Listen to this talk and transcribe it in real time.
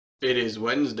It is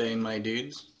Wednesday, my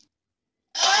dudes.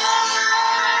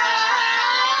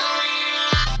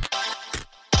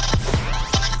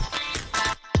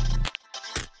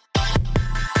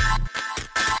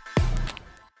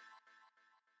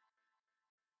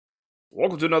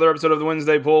 Welcome to another episode of the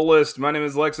Wednesday Pull List. My name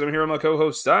is Lex, and I'm here with my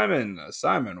co-host Simon.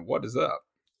 Simon, what is up?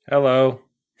 Hello.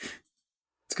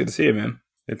 It's good to see you, man.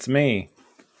 It's me.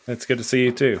 It's good to see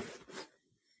you too.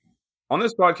 On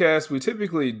this podcast, we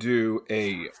typically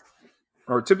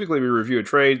we review a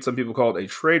trade. Some people call it a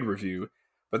trade review.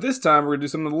 But this time, we're going to do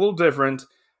something a little different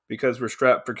because we're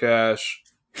strapped for cash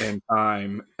and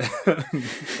time.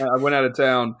 I went out of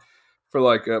town for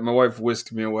my wife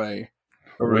whisked me away.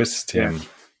 Whisked him.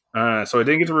 So I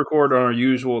didn't get to record on our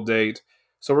usual date.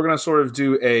 So we're going to sort of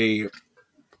do a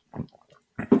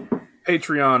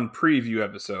Patreon preview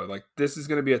episode. Like, this is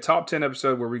going to be a top 10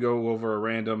 episode where we go over a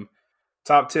random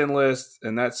top 10 list,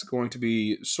 and that's going to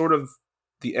be sort of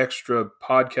the extra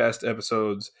podcast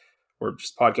episodes or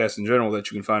just podcasts in general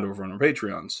that you can find over on our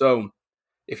Patreon. So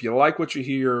if you like what you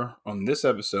hear on this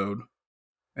episode,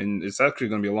 and it's actually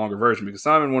going to be a longer version because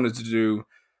Simon wanted to do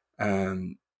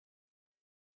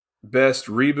best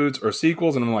reboots or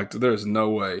sequels, and I'm like, there's no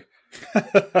way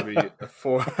it'll be a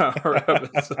 4-hour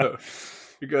episode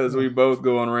because we both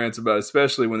go on rants about it,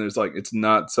 especially when it's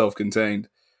not self-contained.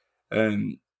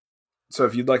 And so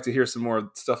if you'd like to hear some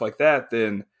more stuff like that,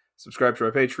 then subscribe to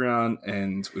our Patreon,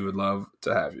 and we would love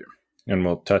to have you. And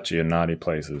we'll touch you in naughty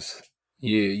places.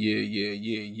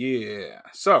 Yeah.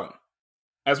 So,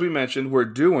 as we mentioned, we're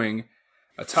doing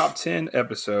a top 10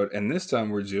 episode, and this time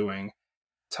we're doing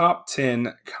top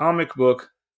 10 comic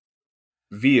book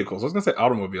vehicles. I was going to say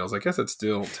automobiles. I guess that's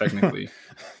still technically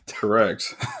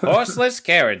correct. Horseless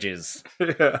carriages.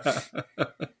 Yeah.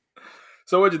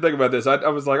 So what'd you think about this? I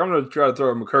was like, I'm going to try to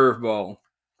throw him a curveball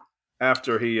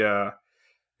after he,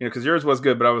 because yours was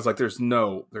good, but I was like, there's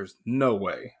no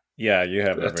way. Yeah, you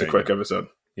have that's a quick episode.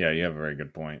 Yeah, you have a very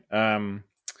good point.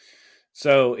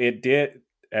 So it did,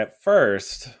 at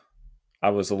first, I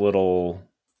was a little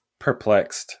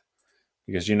perplexed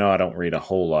because, I don't read a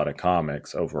whole lot of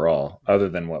comics overall, other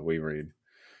than what we read.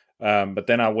 But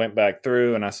then I went back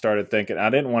through and I started thinking, I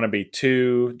didn't want to be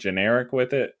too generic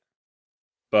with it,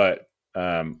 but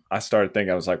I started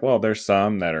thinking, I was like, well, there's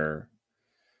some that are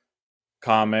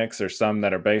comics or some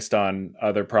that are based on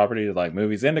other properties like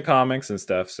movies into comics and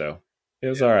stuff. So it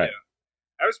was all right.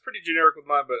 Yeah. I was pretty generic with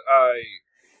mine, but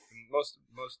most of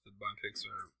my picks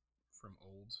are from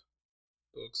old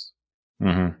books,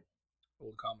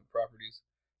 old comic properties,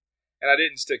 and I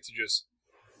didn't stick to just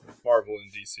Marvel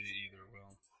and DC either.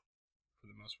 Well, for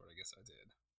the most part, I guess I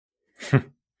did. But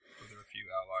there are a few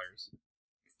outliers.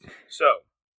 So,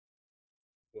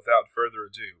 without further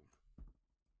ado.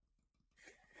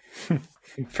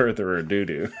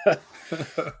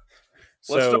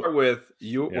 Let's start with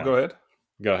you. Yeah. Well, go ahead.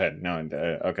 Go ahead. No,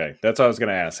 okay. That's what I was going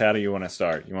to ask. How do you want to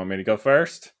start? You want me to go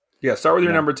first? Yeah, start with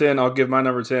your number 10. I'll give my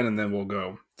number 10, and then we'll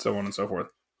go so on and so forth.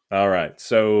 All right.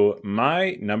 So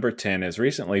my number 10 has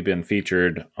recently been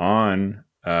featured on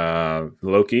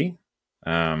Loki.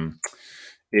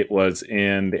 It was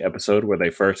in the episode where they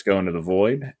first go into the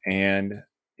void, and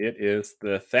it is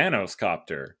the Thanos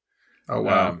copter. Oh,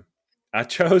 wow. I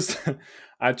chose the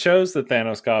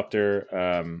Thanos copter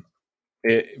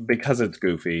because it's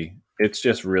goofy. It's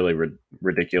just really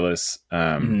ridiculous.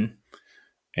 And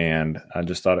I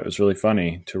just thought it was really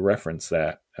funny to reference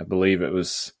that. I believe it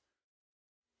was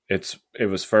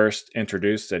first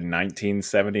introduced in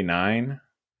 1979.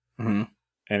 And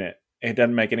it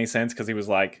doesn't make any sense because he was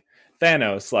like,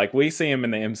 Thanos, like we see him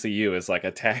in the MCU as like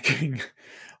attacking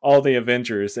all the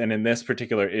Avengers, and in this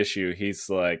particular issue, he's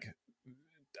like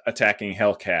attacking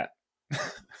Hellcat.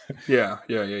 Yeah.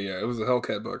 It was a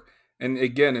Hellcat book. And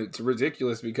again, it's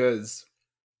ridiculous because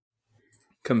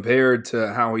compared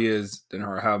to how he is and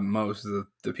how most of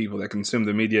the people that consume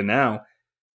the media now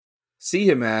see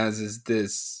him as is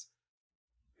this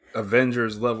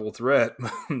Avengers level threat,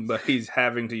 but he's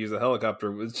having to use a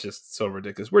helicopter. It's just so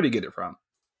ridiculous. Where do you get it from?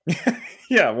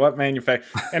 Yeah, what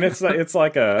manufacturer? And it's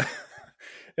like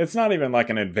it's not even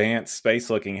like an advanced space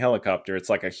looking helicopter.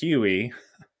 It's like a Huey.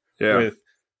 Yeah.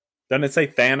 Doesn't it say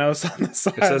Thanos on the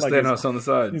side? It says like Thanos on the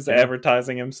side. He's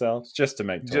advertising himself just to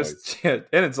make toys. And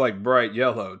it's like bright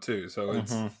yellow too. So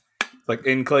it's like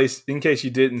in case you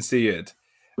didn't see it,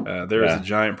 there is a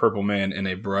giant purple man in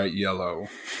a bright yellow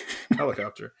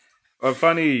helicopter. A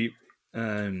funny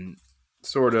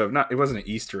sort of, it wasn't an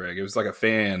Easter egg. It was like a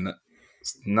fan,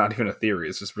 not even a theory.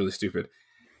 It's just really stupid.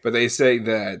 But they say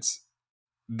that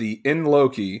in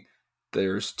Loki,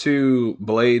 there's 2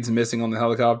 blades missing on the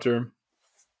helicopter.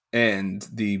 and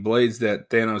the blades that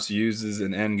Thanos uses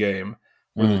in Endgame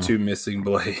were the two missing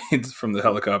blades from the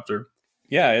helicopter.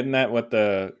 Yeah, isn't that what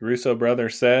the Russo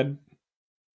brothers said?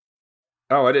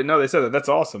 Oh, I didn't know they said that. That's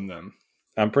awesome then.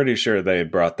 I'm pretty sure they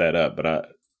brought that up, but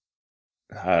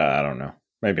I don't know.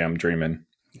 Maybe I'm dreaming.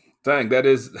 Dang, that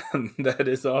is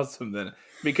awesome then,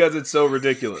 because it's so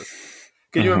ridiculous.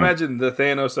 Can you imagine the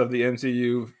Thanos of the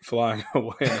MCU flying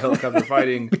away in a helicopter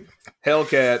fighting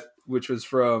Hellcat, which was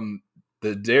from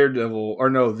the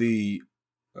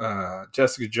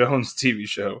Jessica Jones TV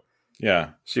show? Yeah,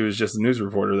 she was just a news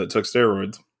reporter that took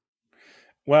steroids.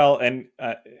 Well,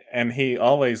 and he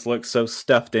always looks so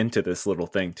stuffed into this little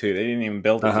thing too. They didn't even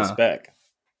build it to spec.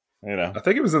 You know, I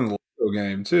think it was in the Lego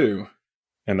game too.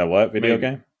 In the what video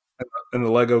game? In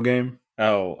the Lego game.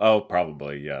 Oh,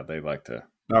 probably. Yeah, they like to.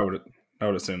 I would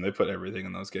assume they put everything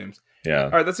in those games. Yeah. All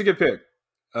right, that's a good pick.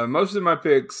 Most of my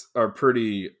picks are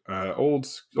pretty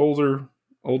older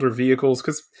vehicles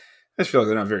because I just feel like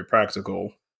they're not very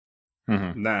practical.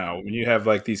 Now, when you have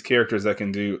like these characters that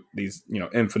can do these,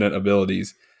 infinite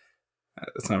abilities,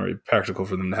 it's not very practical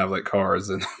for them to have like cars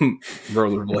and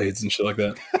rollerblades and shit like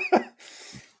that.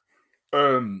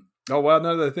 Oh wow!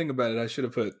 Now that I think about it, I should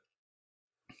have put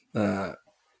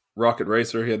Rocket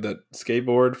Racer. He had that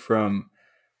skateboard from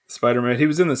Spider-Man. He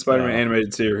was in the Spider-Man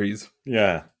animated series.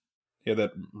 Yeah, he had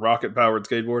that rocket-powered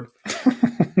skateboard.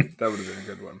 That would have been a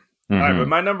good one. All right, but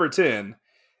my number 10.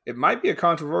 It might be a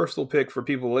controversial pick for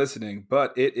people listening,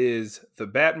 but it is the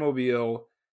Batmobile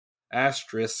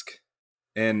asterisk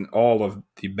in all of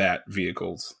the Bat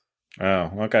vehicles.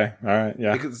 Oh, okay. All right.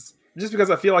 Yeah. Because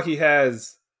I feel like he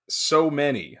has so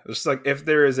many. It's just like if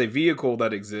there is a vehicle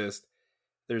that exists,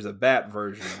 there's a Bat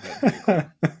version of that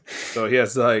vehicle. So he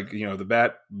has like, the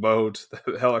Bat boat,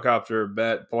 the helicopter,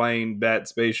 Bat plane, Bat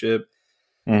spaceship.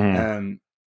 And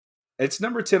it's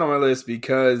number 10 on my list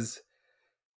because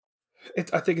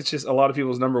I think it's just a lot of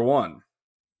people's number 1.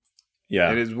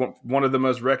 Yeah. It is one of the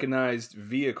most recognized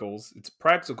vehicles. It's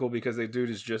practical because the dude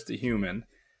is just a human.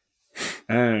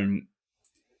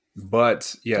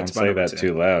 But yeah, don't say that 10.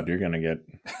 too loud. You're gonna get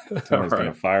somebody's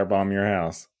gonna firebomb your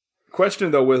house.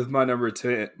 Question though, with my number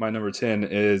 10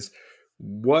 is,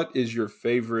 what is your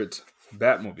favorite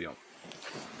Batmobile?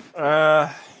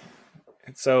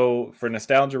 So for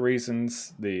nostalgia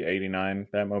reasons, the '89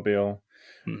 Batmobile,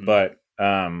 but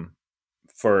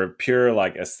for pure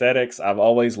like aesthetics, I've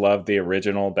always loved the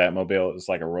original Batmobile. It was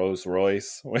like a Rolls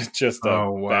Royce with just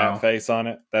a bat face on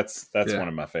it. That's one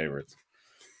of my favorites.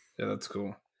 Yeah, that's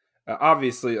cool.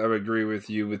 Obviously, I would agree with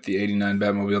you with the '89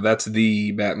 Batmobile. That's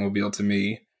the Batmobile to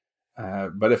me.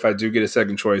 But if I do get a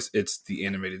second choice, it's the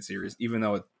animated series, even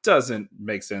though it doesn't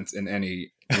make sense in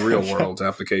any real world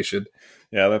application.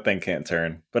 Yeah, that thing can't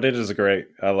turn, but it is great.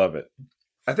 I love it.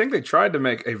 I think they tried to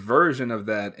make a version of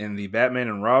that in the Batman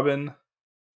and Robin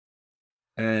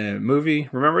movie.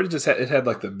 Remember, it had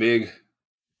like the big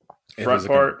front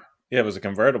part. It was a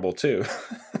convertible too.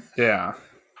 Yeah.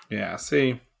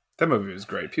 See, that movie was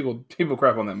great. People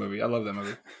crap on that movie. I love that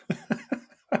movie.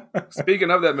 Speaking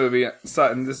of that movie,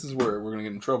 and this is where we're gonna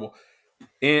get in trouble.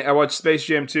 And I watched Space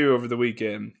Jam 2 over the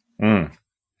weekend, and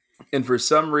for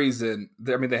some reason,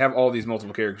 they have all these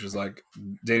multiple characters like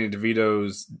Danny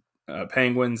DeVito's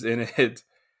Penguins in it,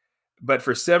 but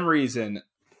for some reason,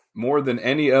 more than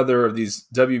any other of these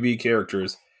WB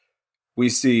characters, we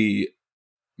see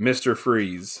Mr.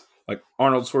 Freeze, like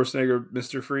Arnold Schwarzenegger,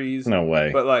 Mr. Freeze. No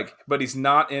way. But he's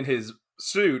not in his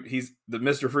suit. He's the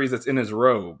Mr. Freeze that's in his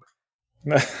robe.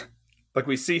 Like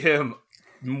we see him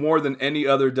more than any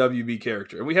other WB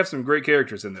character, and we have some great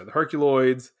characters in there: the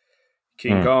Herculoids,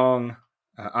 King Kong,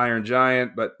 Iron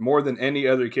Giant. But more than any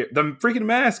other character, the freaking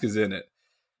mask is in it.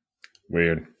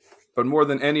 Weird. But more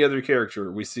than any other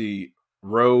character, we see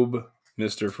Robe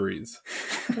Mr. Freeze.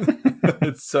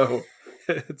 It's so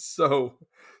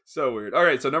weird. All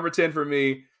right, so number 10 for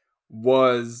me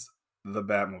was the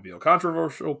Batmobile.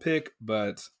 Controversial pick,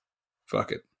 but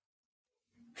fuck it.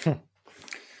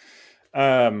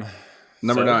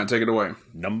 Number 9, take it away.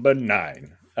 Number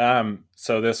 9.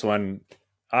 So this one,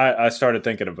 I started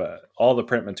thinking about all the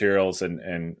print materials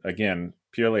and again,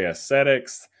 purely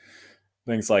aesthetics,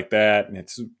 things like that. And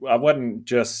I wasn't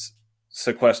just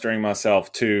sequestering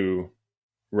myself to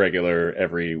regular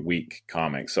every week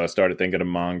comics. So I started thinking of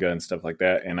manga and stuff like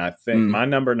that. And I think my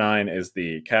number 9 is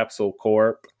the Capsule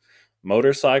Corp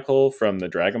motorcycle from the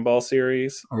Dragon Ball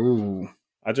series. Ooh.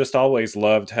 I just always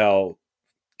loved how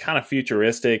kind of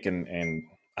futuristic and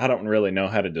I don't really know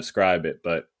how to describe it,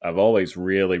 but I've always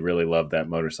really, really loved that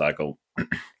motorcycle.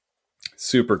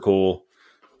 Super cool.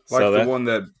 Like so the one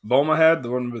that Bulma had,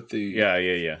 the one with the... Yeah.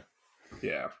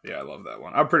 Yeah, I love that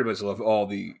one. I pretty much love all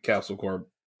the Capsule Corp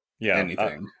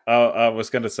anything. I was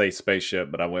going to say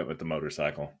spaceship, but I went with the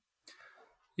motorcycle.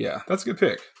 Yeah, that's a good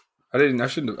pick. I didn't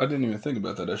even think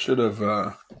about that. I should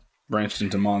have branched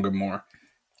into manga more.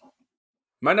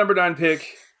 My number 9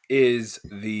 pick is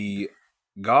the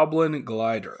Goblin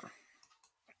Glider.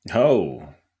 Oh,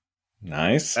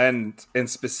 nice. And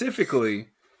specifically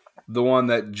the one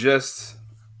that just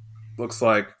looks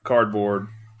like cardboard.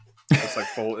 It's like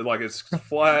full, like it's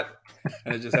flat,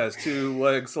 and it just has 2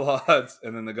 leg slots,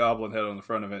 and then the goblin head on the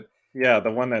front of it. Yeah,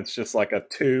 the one that's just like a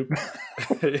tube.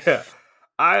 Yeah.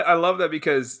 I love that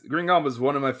because Green Goblin is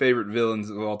one of my favorite villains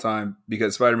of all time,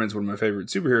 because Spider-Man's one of my favorite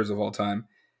superheroes of all time.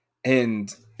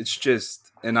 And it's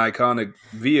just an iconic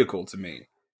vehicle to me.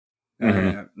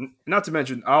 Mm-hmm. Not to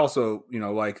mention, I also,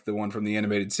 like the one from the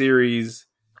animated series,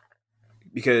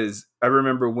 because I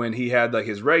remember when he had like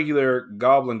his regular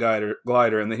Goblin glider,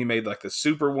 and then he made like the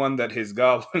super one that his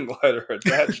Goblin glider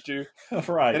attached to.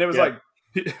 Right. And it was like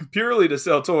purely to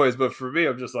sell toys, but for me,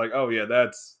 I'm just like, oh yeah,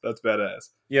 that's badass.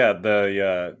 Yeah,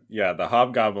 the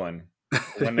Hobgoblin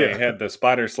when they had the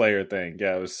Spider Slayer thing.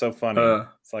 Yeah, it was so funny.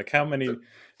 It's like how many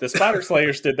the Spider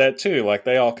Slayers did that too. Like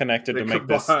they all connected to make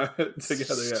this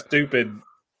together, stupid,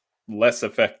 less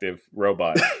effective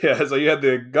robot. Yeah, so you had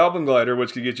the Goblin glider,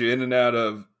 which could get you in and out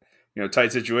of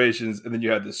tight situations, and then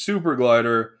you had the super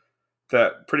glider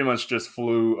that pretty much just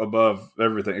flew above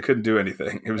everything. It couldn't do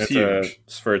anything. It was huge.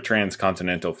 It's for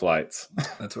transcontinental flights.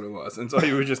 That's what it was. And so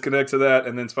you would just connect to that,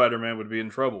 and then Spider-Man would be in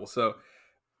trouble. So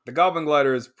the Goblin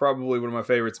glider is probably one of my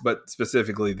favorites, but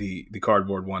specifically the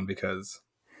cardboard one, because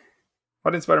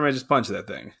why didn't Spider-Man just punch that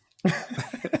thing?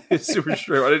 It's super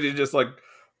straight. Why didn't he just like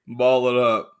ball it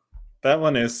up? That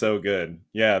one is so good.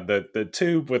 Yeah, the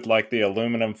tube with like the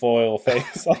aluminum foil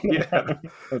face on it. Yeah.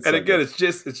 And so again, good.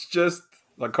 It's just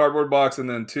like cardboard box and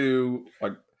then 2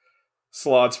 like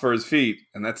slots for his feet,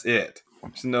 and that's it.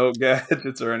 There's no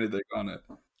gadgets or anything on it.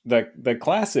 The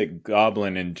classic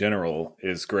Goblin in general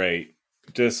is great,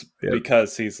 just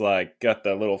because he's like got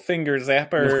the little finger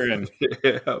zapper and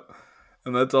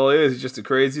and that's all he is. He's just a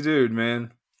crazy dude,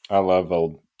 man. I love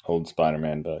old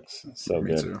Spider-Man books. So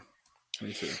Me good.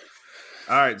 Me too.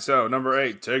 All right, so number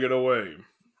 8, take it away.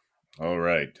 All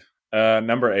right,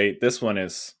 number 8. This one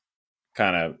is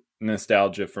kind of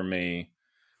nostalgia for me,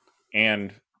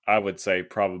 and I would say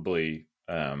probably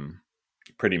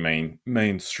pretty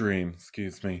mainstream.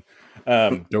 Excuse me,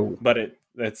 but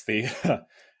it's the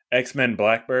X-Men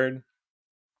Blackbird.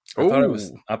 I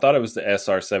thought it was the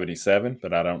SR-77,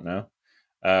 but I don't know.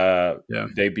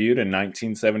 Debuted in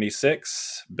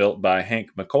 1976, built by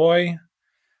Hank McCoy.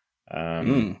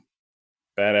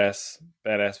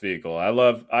 Badass vehicle.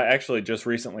 I actually just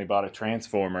recently bought a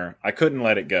Transformer. I couldn't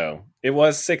let it go. It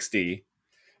was 60,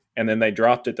 and then they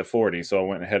dropped it to 40, so I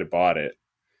went ahead and bought it.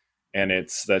 And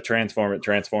it's the Transform. It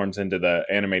transforms into the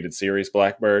animated series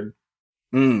Blackbird.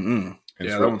 Yeah,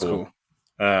 that one's cool.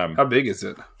 How big is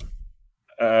it?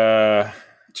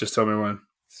 Just tell me when.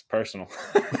 It's personal.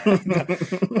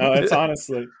 No, it's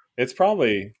honestly,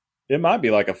 it might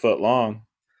be like a foot long.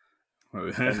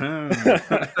 It's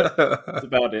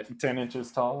about 10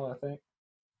 inches tall, I think.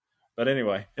 But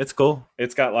anyway, it's cool.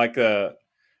 It's got like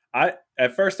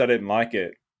at first I didn't like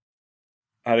it.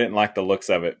 I didn't like the looks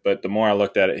of it, but the more I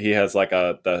looked at it, he has like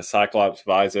the Cyclops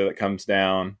visor that comes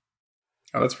down.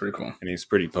 Oh, that's pretty cool. And he's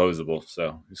pretty poseable,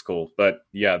 so he's cool. But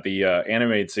yeah, the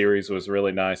animated series was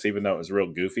really nice, even though it was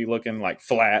real goofy looking, like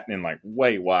flat and like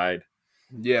way wide.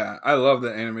 Yeah, I love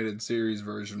the animated series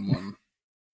version one.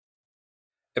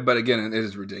 But again, it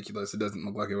is ridiculous. It doesn't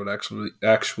look like it would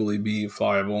actually be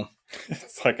flyable.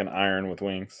 It's like an iron with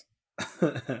wings.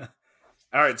 All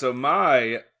right, so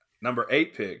my number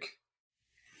 8 pick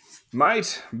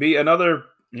might be another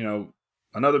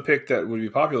pick that would be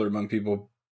popular among people,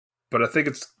 but I think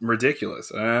it's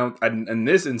ridiculous. In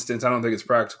this instance, I don't think it's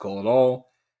practical at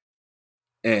all,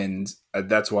 and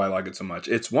that's why I like it so much.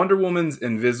 It's Wonder Woman's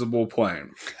invisible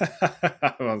plane.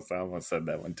 I almost said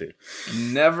that one too.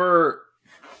 Never,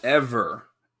 ever,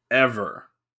 ever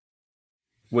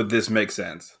would this make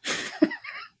sense.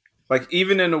 Like,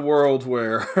 even in a world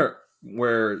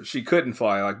where she couldn't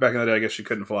fly, like back in the day, I guess she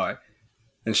couldn't fly,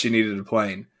 and she needed a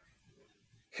plane.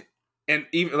 And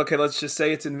even, okay, let's just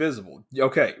say it's invisible.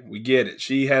 Okay, we get it.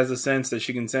 She has a sense that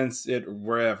she can sense it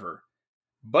wherever.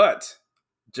 But,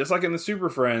 just like in the Super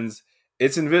Friends,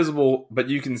 it's invisible, but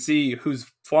you can see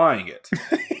who's flying it.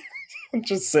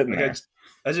 Just sitting there.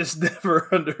 I just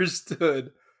never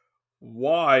understood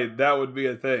why that would be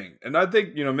a thing. And I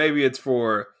think, maybe it's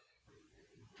for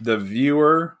the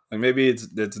viewer. Like, maybe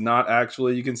it's not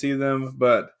actually you can see them,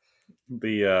 but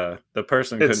the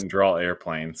person couldn't draw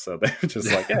airplanes, so they were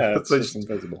just like, yeah, it's just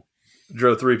invisible.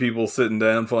 Drove 3 people sitting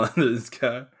down flying to this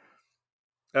guy.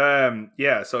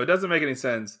 Yeah, so it doesn't make any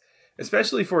sense,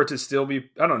 especially for it to still be.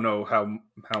 I don't know how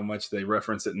much they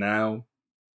reference it now.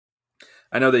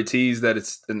 I know they tease that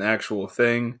it's an actual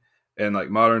thing in like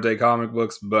modern day comic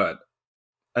books, but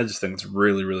I just think it's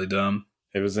really, really dumb.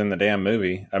 It was in the damn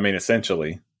movie. I mean,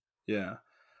 essentially. Yeah,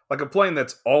 like a plane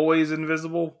that's always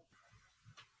invisible.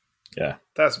 Yeah,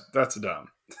 that's dumb.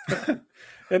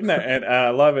 Isn't that? And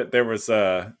I love it. There was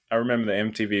I remember the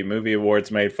MTV Movie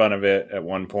Awards made fun of it at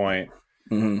one point.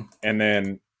 Mm-hmm. And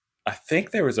then I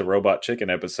think there was a Robot Chicken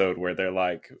episode where they're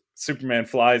like, Superman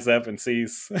flies up and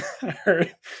sees her.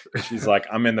 She's like,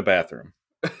 I'm in the bathroom.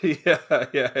 Yeah.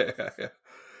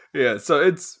 So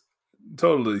it's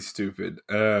totally stupid.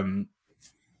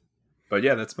 But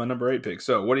yeah, that's my number 8 pick.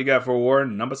 So what do you got for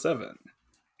Warren? Number 7.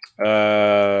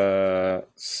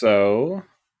 So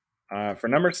for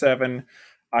number 7,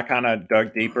 I kind of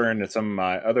dug deeper into some of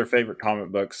my other favorite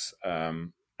comic books.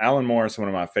 Alan Moore is one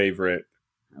of my favorite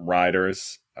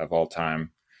writers of all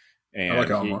time. And I like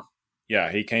Alan Moore. Yeah,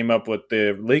 he came up with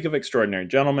the League of Extraordinary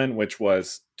Gentlemen, which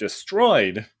was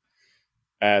destroyed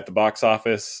at the box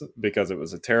office because it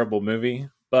was a terrible movie.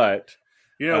 But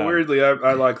weirdly,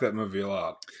 I like that movie a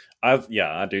lot. I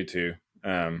do too.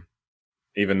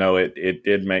 Even though it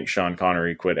did make Sean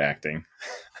Connery quit acting.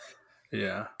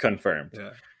 Yeah, confirmed.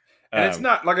 Yeah, and it's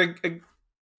not like I'm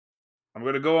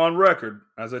going to go on record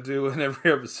as I do in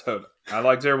every episode. I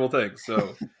like terrible things,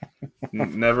 so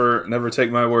never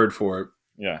take my word for it.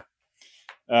 Yeah.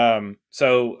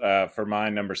 So for my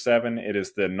number 7, it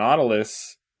is the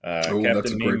Nautilus,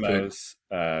 Captain Nemo's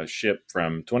ship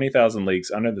from 20,000 Leagues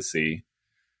Under the Sea.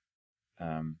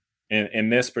 In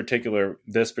this particular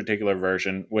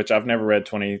version, which I've never read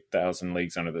 20,000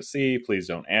 Leagues Under the Sea. Please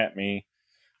don't at me.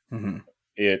 Mm-hmm.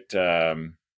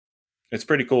 It's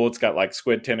pretty cool. It's got like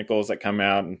squid tentacles that come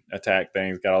out and attack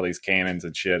things. Got all these cannons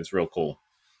and shit. It's real cool.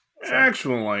 So,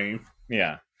 actually,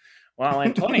 yeah. Well,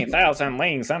 in 20,000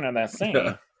 Leagues Under the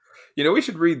Sea. Yeah. We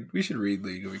should read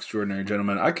League of Extraordinary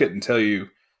Gentlemen. I couldn't tell you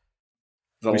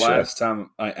the last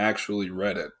time I actually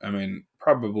read it. I mean,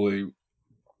 probably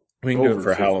we can do it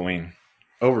for Halloween.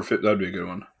 That'd be a good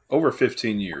one. Over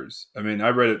 15 years. I mean, I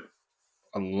read it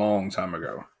a long time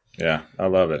ago. Yeah, I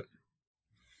love it.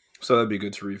 So that'd be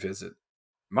good to revisit.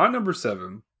 My number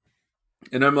 7,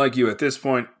 and I'm like you, at this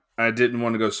point, I didn't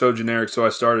want to go so generic, so I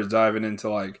started diving into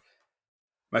like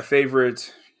my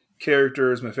favorite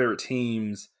characters, my favorite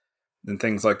teams, and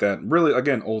things like that. Really,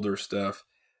 again, older stuff.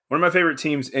 One of my favorite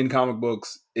teams in comic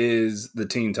books is the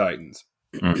Teen Titans.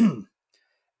 And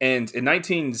in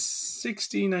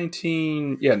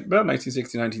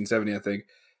 1970, I think,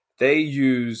 they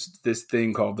used this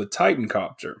thing called the Titan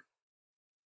Copter.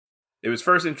 It was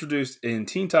first introduced in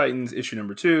Teen Titans issue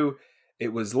number 2.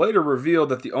 It was later revealed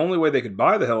that the only way they could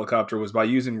buy the helicopter was by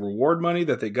using reward money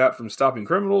that they got from stopping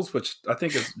criminals, which I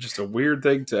think is just a weird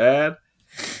thing to add.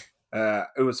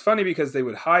 It was funny because they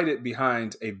would hide it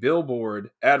behind a billboard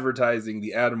advertising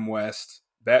the Adam West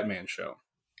Batman show.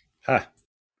 Huh.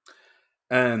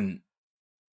 And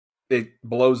it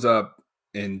blows up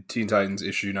in Teen Titans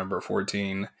issue number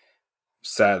 14,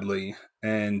 sadly.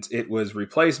 And it was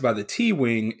replaced by the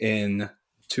T-Wing in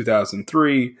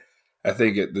 2003. I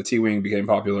think the T-Wing became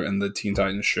popular in the Teen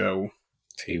Titans show.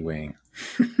 T-Wing.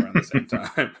 Around the same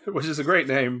time, which is a great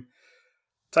name.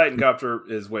 Titan Copter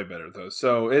is way better, though.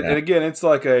 So, and again, it's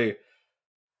like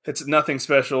it's nothing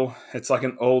special. It's like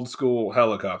an old school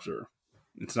helicopter.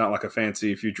 It's not like a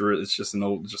fancy future. It's just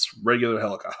just regular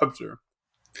helicopter.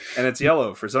 And it's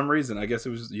yellow for some reason. I guess it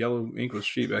was yellow ink was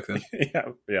cheap back then.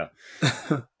 Yeah.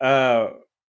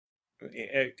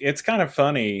 It's kind of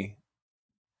funny,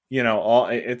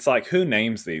 it's like, who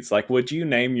names these? Like, would you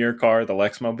name your car the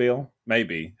Lexmobile?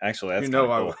 Maybe. Actually, that's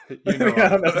cool.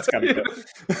 That's kind of cool.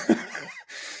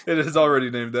 It is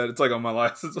already named that. It's like on my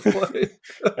license plate.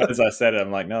 As I said it,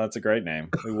 I'm like, no, that's a great name.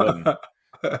 Who wouldn't?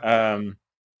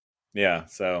 Yeah,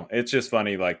 so it's just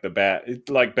funny, like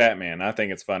like Batman. I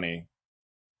think it's funny.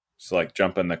 Just like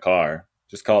jump in the car.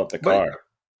 Just call it the car.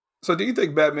 So do you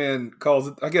think Batman calls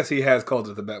it? I guess he has called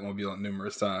it the Batmobile on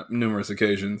numerous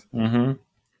occasions. Mm-hmm.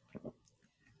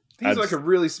 He's like a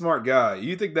really smart guy.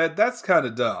 You think that's kind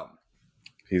of dumb?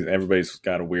 Everybody's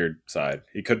got a weird side.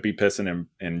 He could be pissing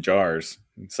in jars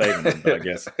and saving them, but I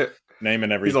guess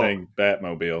naming everything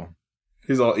Batmobile.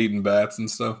 He's all eating bats and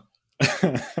stuff.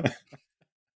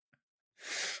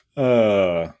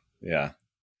 Yeah.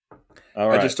 All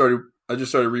right. I just started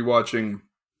rewatching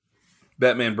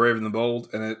Batman Brave and the Bold,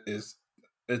 and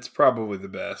it's probably the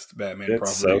best Batman property.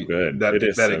 It's so good. That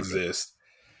so exists.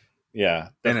 Good. Yeah.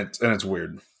 And it's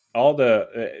weird.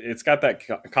 It's got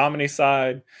that comedy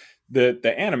side.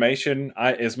 the animation,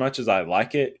 as much as I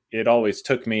like it, it always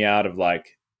took me out of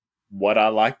like what I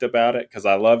liked about it, because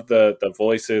I love the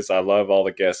voices, I love all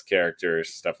the guest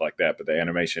characters, stuff like that, but the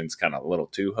animation's kind of a little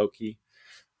too hokey.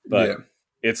 But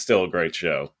it's still a great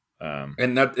show.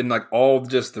 And like all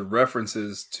just the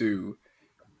references to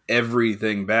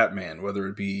everything Batman, whether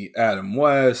it be Adam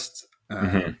West,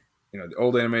 the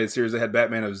old animated series, they had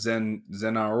Batman of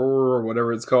Zen-Aror or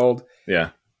whatever it's called. Yeah.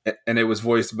 And it was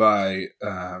voiced by,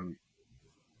 wow,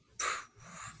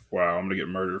 I'm going to get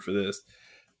murdered for this.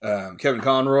 Kevin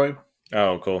Conroy.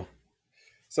 Oh, cool.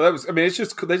 So that was, I mean, it's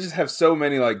just, they just have so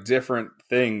many like different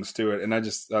things to it. And I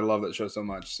love that show so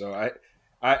much. So I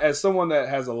as someone that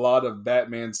has a lot of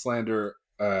Batman slander,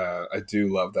 I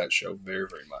do love that show very,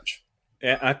 very much.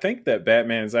 And I think that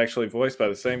Batman is actually voiced by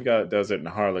the same guy that does it in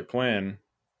Harley Quinn.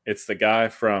 It's the guy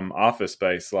from Office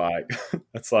Space. Like,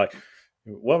 it's like,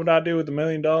 what would I do with $1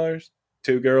 million?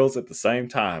 2 girls at the same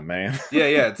time, man.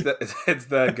 Yeah, it's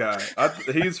that guy.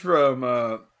 He's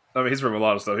from, he's from a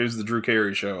lot of stuff. He was the Drew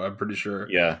Carey Show, I'm pretty sure.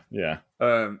 Yeah. Yeah.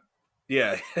 I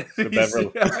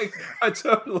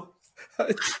totally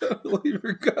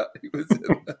forgot he was in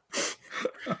that.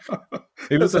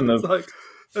 He was in the...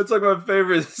 That's like my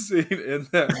favorite scene in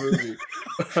that movie.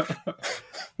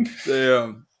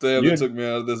 Damn, it took me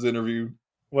out of this interview.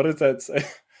 What does that say?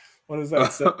 What does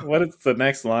that say? What is the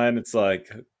next line? It's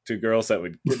like 2 girls that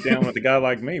would get down with a guy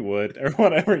like me would, or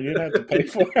whatever. You'd have to pay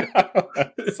for it.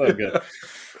 It's so good.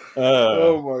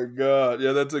 Oh my god,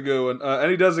 yeah, that's a good one. And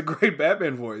he does a great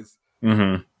Batman voice,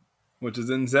 which is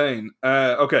insane.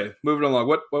 Okay, moving along.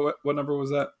 What number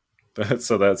was that?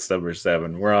 So that's number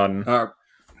 7. We're on.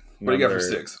 What do you got for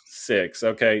 6? 6.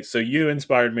 Okay, so you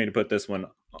inspired me to put this one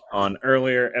on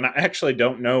earlier, and I actually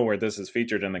don't know where this is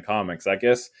featured in the comics. I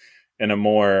guess in a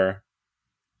more,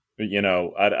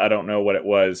 I don't know what it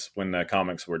was when the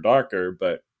comics were darker,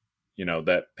 but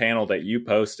that panel that you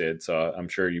posted, so I'm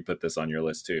sure you put this on your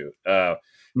list too.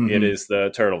 It is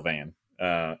the Turtle Van.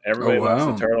 Everybody loves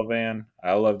the Turtle Van.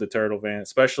 I love the Turtle Van,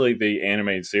 especially the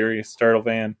animated series Turtle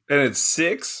Van. And it's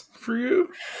 6 for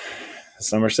you?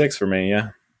 It's number 6 for me, yeah.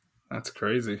 That's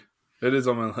crazy. It is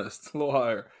on my list. A little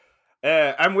higher.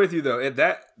 I'm with you, though.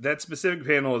 That specific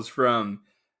panel is from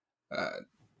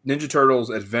Ninja Turtles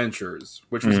Adventures,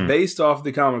 which was based off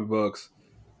the comic books,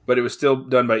 but it was still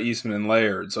done by Eastman and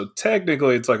Laird. So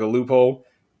technically, it's like a loophole.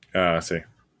 I see.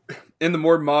 In the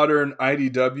more modern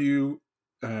IDW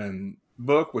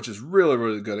book, which is really,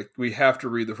 really good, we have to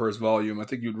read the first volume. I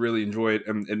think you'd really enjoy it,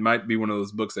 and it might be one of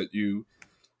those books that you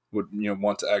would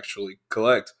want to actually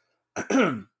collect.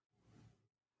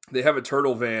 They have a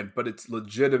turtle van, but it's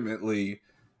legitimately.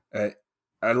 I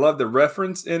love the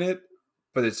reference in it,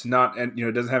 but it's not. And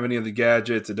it doesn't have any of the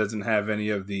gadgets. It doesn't have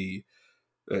any of the.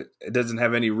 It doesn't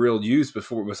have any real use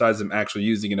besides them actually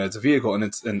using it as a vehicle, and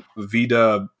it's an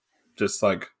V-dub, just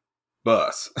like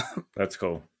bus. That's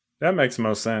cool. That makes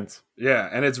most sense. Yeah,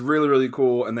 and it's really, really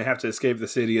cool. And they have to escape the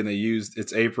city, and they used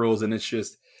it's April's, and it's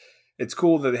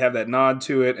cool that they have that nod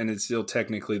to it, and it's still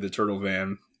technically the turtle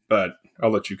van. But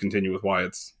I'll let you continue with why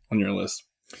it's on your list.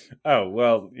 Oh,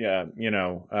 well, yeah,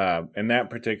 in that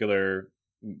particular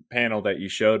panel that you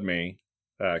showed me,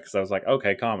 because I was like,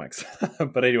 okay, comics.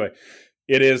 But anyway,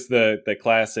 it is the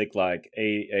classic, like,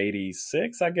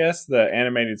 86, I guess, the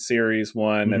animated series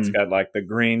one that's got, like, the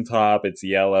green top, it's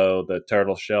yellow, the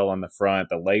turtle shell on the front,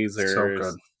 the lasers. So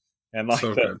good. And, like,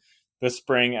 the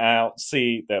spring out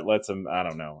seat that lets them, I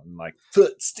don't know, and like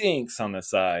foot stinks on the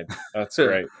side. That's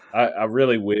great. I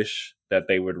really wish that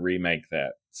they would remake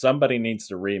that. Somebody needs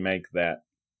to remake that.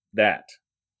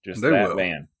 Just they that will.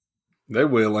 van. They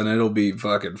will, and it'll be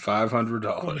fucking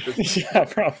 $500. Yeah,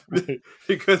 probably.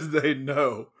 Because they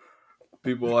know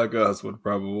people like us would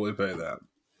probably pay that.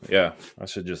 Yeah, I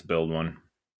should just build one.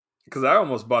 Because I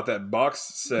almost bought that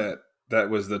box set. That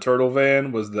was the turtle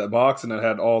van, was the box, and it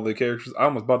had all the characters. I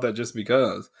almost bought that just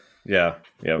because. Yeah.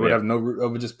 I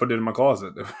would just put it in my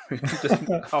closet. Just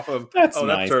off of, that's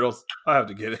nice. That's turtles. I have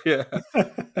to get it.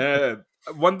 Yeah.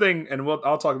 One thing, and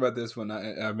I'll talk about this when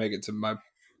I make it to my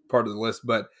part of the list,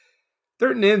 but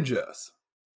they're ninjas.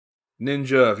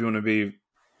 Ninja, if you want to be,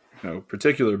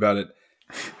 particular about it.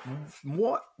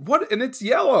 What? And it's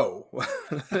yellow.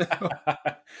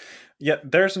 Yeah,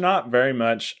 there's not very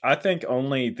much. I think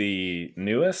only the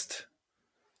newest,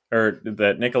 or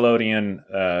that Nickelodeon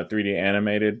 3D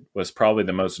animated, was probably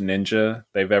the most ninja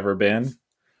they've ever been.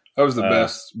 That was the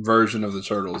best version of the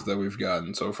Turtles that we've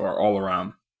gotten so far, all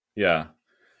around. Yeah.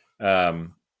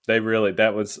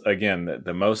 That was, again,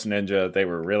 the most ninja. They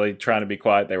were really trying to be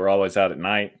quiet. They were always out at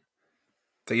night.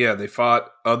 Yeah, they fought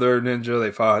other ninja.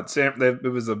 They fought Sam.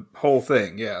 It was a whole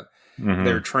thing, yeah. Mm-hmm.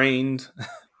 They were trained.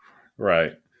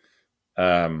 Right.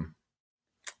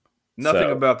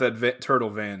 Nothing about that turtle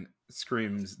van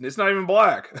screams. It's not even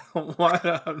black. Why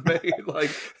not make it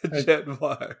like a jet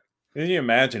black? Can you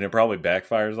imagine? It probably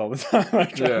backfires all the time.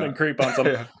 Like trying to creep on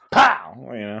something. Yeah.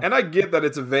 Pow! You know. And I get that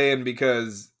it's a van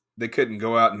because they couldn't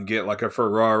go out and get like a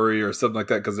Ferrari or something like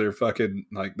that because they're fucking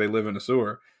like they live in a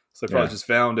sewer. So they probably just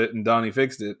found it and Donnie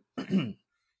fixed it.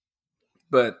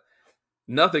 But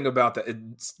nothing about that.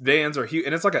 Vans are huge,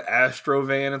 and it's like an Astro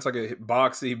van. It's like a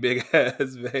boxy, big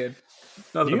ass van.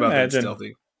 Nothing about that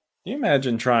stealthy. Can you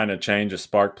imagine trying to change a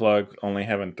spark plug only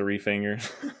having 3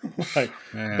 fingers? Like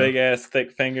big ass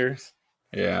thick fingers.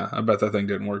 Yeah, I bet that thing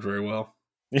didn't work very well.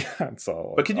 Yeah, it's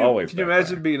all. But can you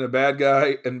imagine being a bad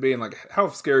guy and being like, how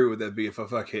scary would that be if a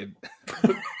fucking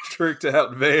tricked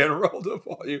out van rolled up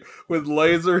on you with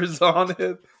lasers on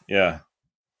it? Yeah,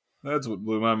 that's what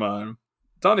blew my mind.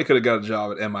 Donnie could have got a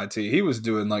job at MIT. He was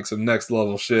doing like some next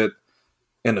level shit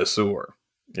in a sewer.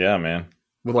 Yeah, man.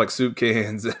 With like soup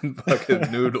cans and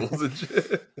fucking noodles and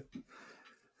shit.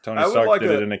 Tony Stark did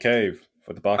it in a cave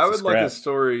with a box of scrap. Like a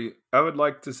story. I would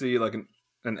like to see like an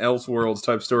Elseworlds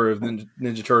type story of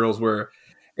Ninja Turtles where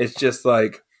it's just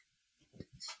like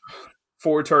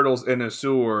 4 turtles in a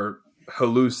sewer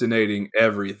hallucinating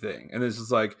everything. And it's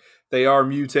just like they are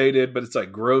mutated, but it's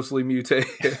like grossly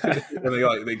mutated.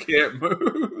 And they can't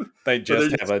move. They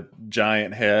just have a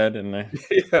giant head and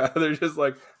they're just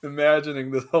like imagining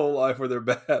this whole life where they're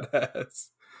badass.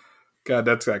 God,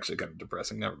 that's actually kind of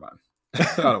depressing. Never mind.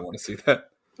 I don't want to see that.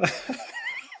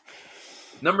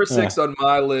 Number 6 on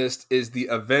my list is the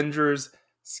Avengers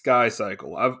Sky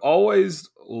Cycle. I've always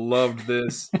loved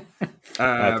this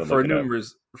for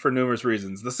numerous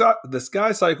reasons. The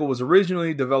Sky Cycle was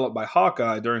originally developed by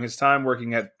Hawkeye during his time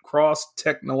working at Cross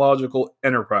Technological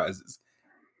Enterprises.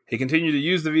 He continued to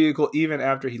use the vehicle even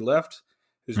after he left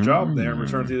his job there and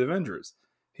returned to the Avengers.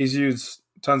 He's used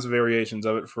tons of variations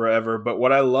of it forever, but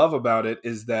what I love about it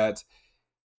is that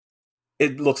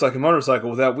it looks like a motorcycle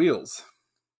without wheels.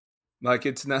 Like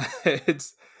you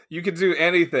can do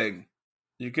anything.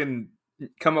 You can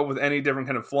come up with any different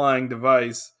kind of flying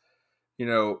device,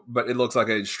 but it looks like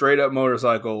a straight up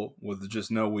motorcycle with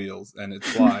just no wheels and it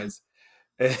flies.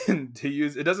 And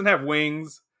it doesn't have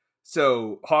wings.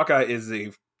 So Hawkeye is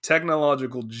a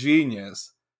technological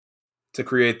genius to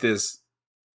create this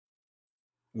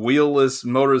wheelless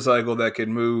motorcycle that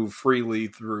can move freely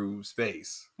through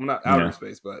space. Well, not outer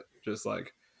space, but just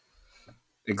like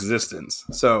existence.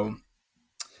 So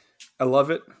I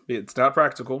love it. It's not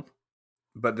practical,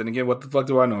 but then again, what the fuck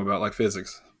do I know about like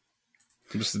physics?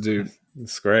 I'm just a dude.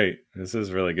 It's great. This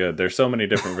is really good. There's so many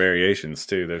different variations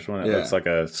too. There's one that looks like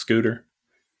a scooter.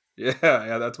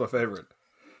 Yeah, that's my favorite.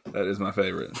 That is my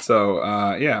favorite. So,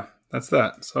 that's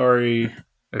that. Sorry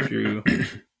if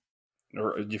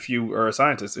you are a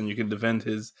scientist and you can defend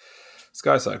his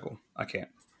Sky Cycle. I can't.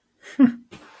 All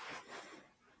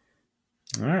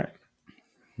right.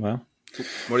 Well,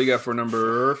 what do you got for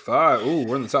number 5? Ooh,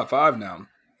 we're in the top 5 now.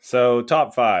 So,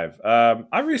 top 5.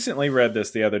 I recently read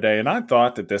this the other day, and I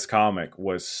thought that this comic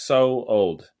was so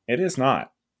old. It is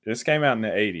not. This came out in the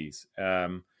 80s.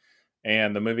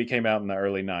 And the movie came out in the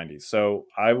early 90s. So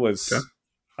I was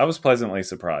pleasantly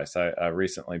surprised. I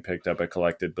recently picked up a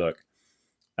collected book.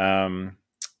 But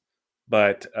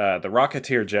the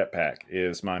Rocketeer Jetpack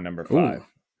is my number 5.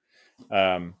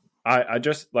 I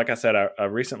just, like I said, I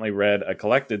recently read a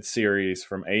collected series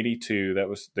from 82 that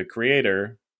was the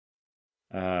creator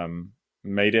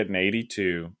made it in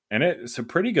 82. And it's a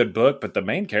pretty good book, but the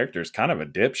main character is kind of a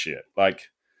dipshit.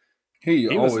 Like he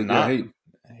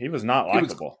was not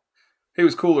likable. He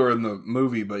was cooler in the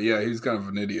movie, but yeah, he's kind of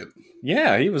an idiot.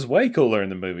 Yeah, he was way cooler in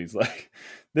the movies. Like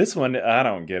this one, I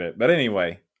don't get it. But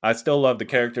anyway, I still love the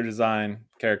character design.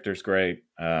 Character's great.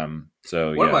 That's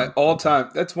one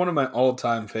of my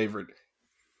all-time favorite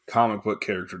comic book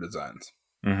character designs.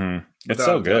 Mm-hmm. It's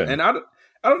so good. And I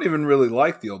don't even really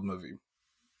like the old movie.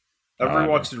 I've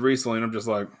rewatched it recently, and I'm just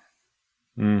like,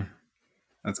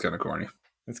 that's kind of corny.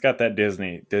 It's got that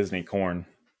Disney corn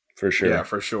for sure. Yeah,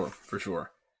 for sure.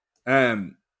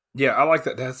 I like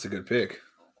that. That's a good pick.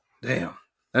 Damn,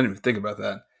 I didn't even think about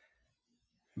that.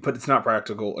 But it's not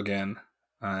practical again.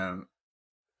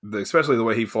 Especially the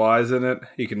way he flies in it.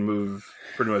 He can move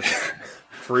pretty much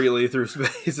freely through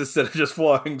space instead of just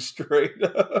flying straight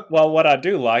up. Well, what I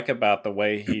do like about the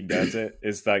way he does it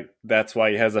is like that's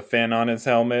why he has a fin on his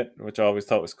helmet, which I always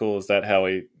thought was cool. Is that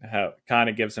how kind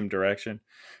of gives him direction?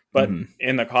 But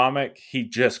in the comic, he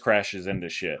just crashes into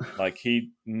shit. Like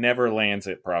he never lands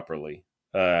it properly.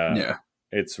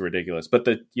 It's ridiculous. But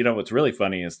what's really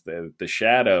funny is the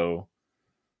Shadow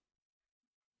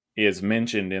is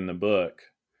mentioned in the book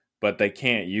but they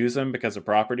can't use them because of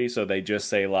property. So they just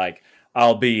say like,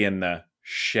 "I'll be in the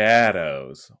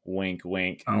shadows," wink,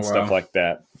 wink, and stuff like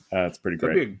that. It's pretty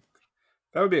great.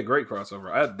 That would be a great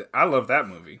crossover. I love that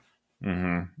movie.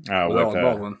 Mm-hmm.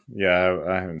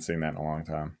 I haven't seen that in a long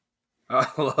time. I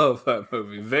love that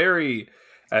movie.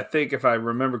 I think if I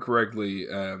remember correctly,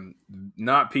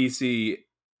 not PC,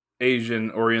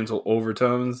 Asian, Oriental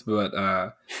overtones, but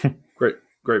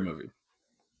great movie.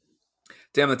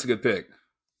 Damn, that's a good pick.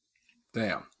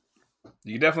 Damn.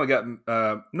 You definitely got...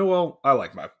 I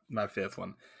like my fifth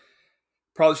one.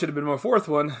 Probably should have been my fourth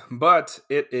one, but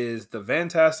it is the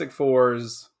Fantastic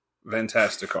Four's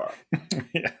Fantasticar.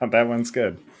 Yeah, that one's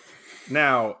good.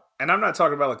 Now, and I'm not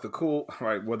talking about like the cool,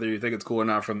 right, whether you think it's cool or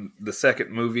not, from the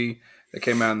second movie that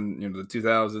came out in the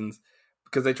 2000s,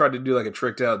 because they tried to do like a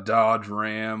tricked out Dodge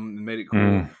Ram and made it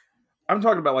cool. I'm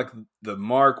talking about like the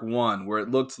Mark I, where it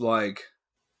looked like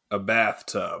a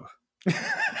bathtub.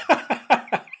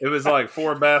 It was like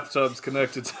 4 bathtubs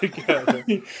connected together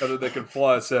so that they could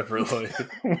fly separately.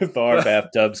 With our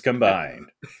bathtubs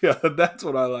combined. Yeah, that's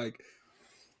what I like.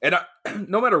 And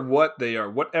no matter what they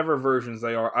are, whatever versions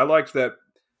they are, I like that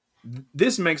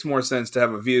this makes more sense to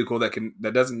have a vehicle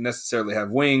that doesn't necessarily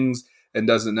have wings and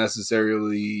doesn't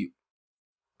necessarily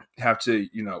have to,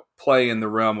 play in the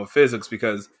realm of physics,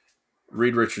 because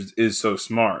Reed Richards is so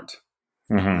smart.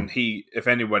 Mm-hmm. And he, if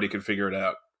anybody could figure it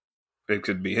out, it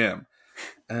could be him.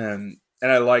 And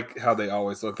I like how they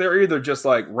always look. They're either just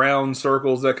like round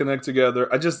circles that connect together.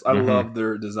 I love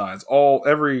their designs.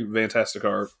 Every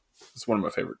Fantasticar is one of my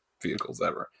favorite vehicles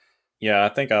ever. Yeah, I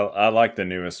think I like the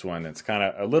newest one. It's kind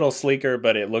of a little sleeker,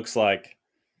 but it looks like,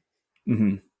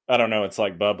 I don't know, it's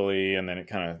like bubbly, and then it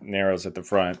kind of narrows at the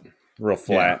front, real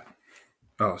flat.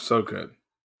 Yeah. Oh, so good.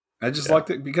 I just liked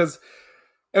it because,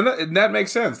 and that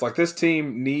makes sense. Like, this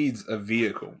team needs a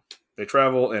vehicle. They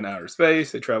travel in outer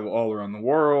space. They travel all around the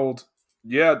world.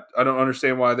 Yeah, I don't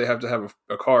understand why they have to have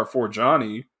a car for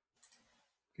Johnny,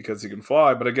 because he can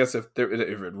fly. But I guess if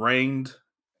it rained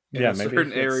in a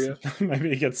certain area, maybe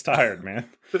he gets tired, man.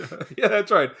 Yeah,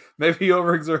 that's right. Maybe he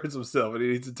overexerts himself and he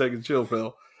needs to take a chill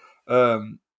pill.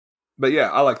 But yeah,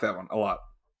 I like that one a lot.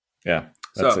 Yeah,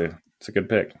 it's a good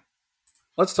pick.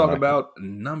 Let's talk about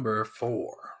number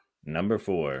 4. Number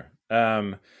 4.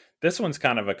 This one's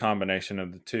kind of a combination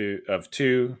of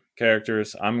two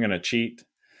characters. I'm going to cheat.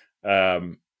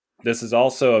 This is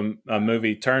also a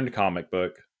movie turned comic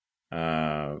book.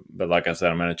 But like I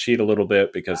said, I'm going to cheat a little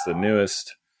bit because the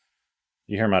newest...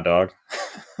 You hear my dog?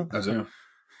 I do.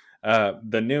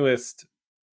 The newest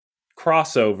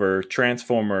crossover,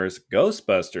 Transformers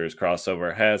Ghostbusters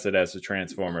crossover, has it as a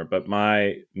Transformer, but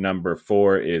my number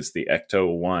 4 is the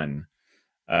Ecto-1.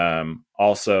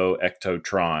 Also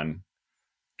Ectotron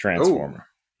Transformer.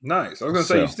 Ooh, nice. I was going to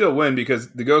say you still win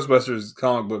because the Ghostbusters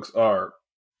comic books are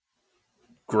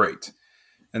great.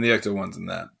 And the Ecto-1's in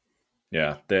that.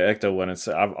 Yeah, the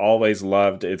Ecto-1 I've always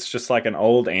loved. It's just like an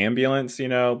old ambulance,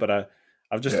 but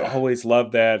I've just always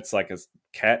loved that. It's like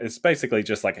it's basically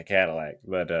just like a Cadillac.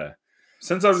 But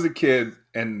since I was a kid,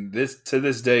 and to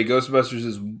this day, Ghostbusters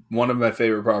is one of my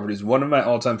favorite properties, one of my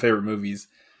all-time favorite movies.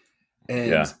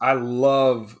 And I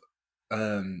love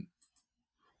I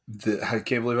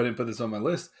can't believe I didn't put this on my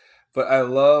list, but I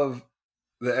love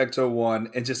the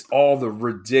Ecto-1 and just all the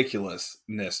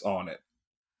ridiculousness on it.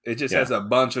 It just has a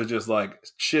bunch of just like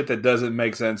shit that doesn't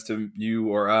make sense to you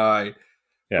or I.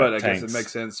 Yeah, but I guess it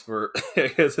makes sense for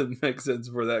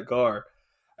that car.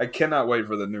 I cannot wait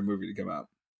for the new movie to come out.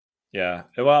 Yeah.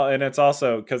 Well, and it's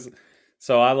also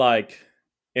I like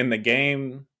in the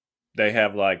game they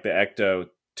have like the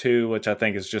Ecto-2, which I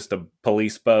think is just a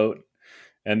police boat.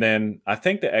 And then I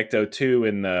think the Ecto-2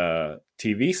 in the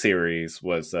TV series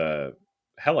was a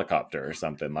helicopter or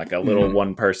something, like a little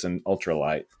one-person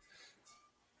ultralight.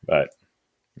 But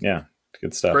yeah,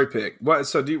 good stuff. Great pick.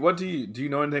 So do you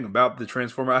know anything about the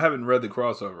Transformer? I haven't read the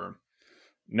crossover.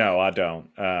 No, I don't.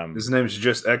 His name's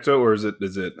just Ecto, or is it?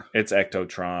 It's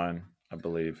Ectotron, I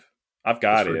believe. I've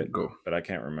got it, but I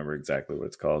can't remember exactly what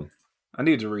it's called. I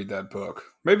need to read that book.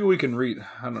 Maybe we can read.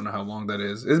 I don't know how long that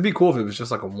is. It'd be cool if it was just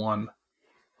like a one.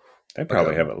 They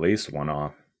probably have at least one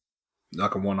off.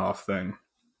 Like a one-off thing.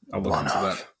 I'll look into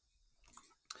that.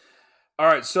 All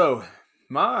right, so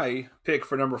my pick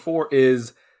for number 4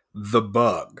 is The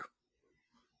Bug.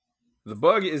 The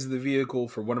Bug is the vehicle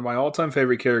for one of my all-time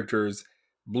favorite characters,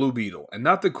 Blue Beetle. And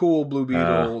not the cool Blue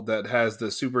Beetle that has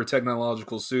the super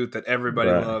technological suit that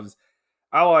everybody loves.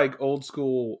 I like old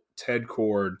school Ted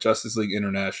Kord, Justice League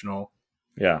International.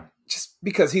 Yeah. Just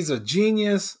because he's a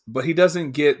genius, but he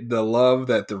doesn't get the love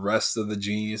that the rest of the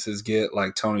geniuses get,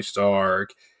 like Tony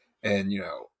Stark and,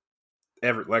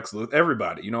 Lex Luthor,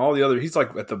 everybody. All the other. He's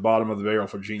like at the bottom of the barrel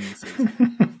for geniuses,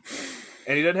 and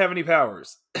he doesn't have any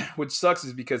powers, which sucks.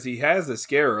 Is because he has the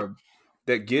Scarab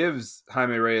that gives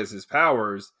Jaime Reyes his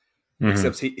powers,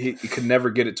 except he could never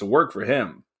get it to work for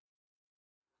him.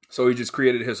 So he just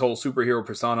created his whole superhero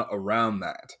persona around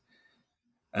that.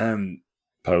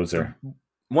 Poser.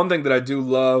 One thing that I do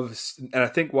love, and I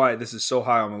think why this is so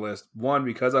high on the list, one,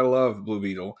 because I love Blue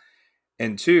Beetle,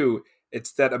 and two,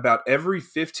 it's that about every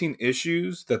 15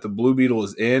 issues that the Blue Beetle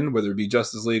is in, whether it be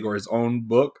Justice League or his own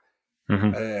book,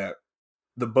 the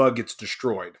Bug gets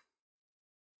destroyed.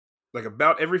 Like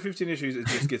about every 15 issues, it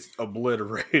just gets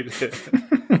obliterated.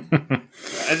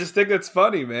 I just think that's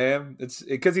funny, man. It's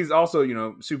because he's also,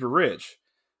 super rich,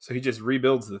 so he just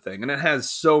rebuilds the thing, and it has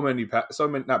so many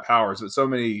not powers, but so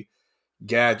many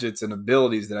gadgets and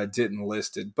abilities that I didn't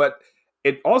list it. But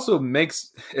it also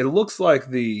makes it looks like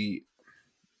the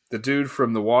dude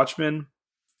from The Watchmen,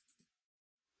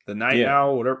 the Night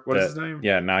Owl, whatever. What is his name?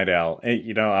 Yeah, Night Owl.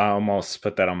 I almost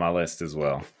put that on my list as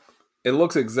well. It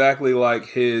looks exactly like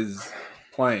his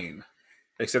plane,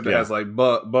 except it has like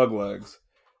bug legs.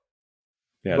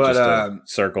 Yeah, but, just a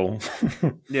circle.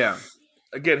 Yeah.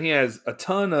 Again, he has a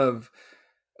ton of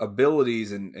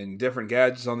abilities and different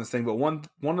gadgets on this thing, but one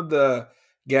of the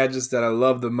gadgets that I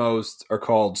love the most are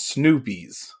called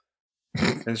Snoopies.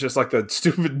 And it's just like the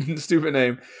stupid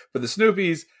name. But the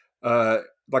Snoopies,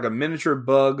 like a miniature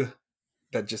bug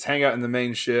that just hang out in the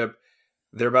main ship.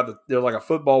 They're like a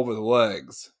football with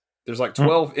legs. There's like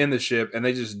 12 in the ship, and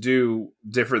they just do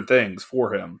different things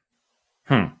for him.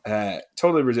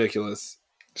 Totally ridiculous.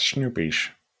 Snoopies.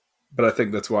 But I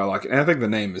think that's why I like it. And I think the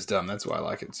name is dumb. That's why I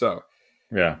like it. So,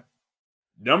 yeah.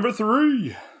 Number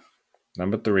three.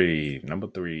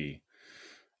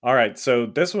 All right. So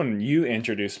this one you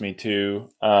introduced me to.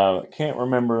 Can't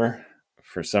remember.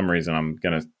 For some reason, I'm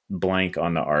going to blank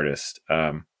on the artist.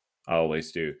 I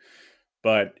always do.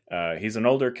 But he's an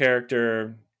older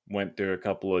character. Went through a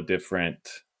couple of different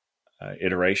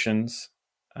iterations.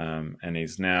 And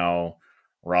he's now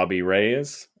Robbie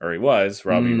Reyes. Or he was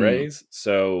Robbie Reyes.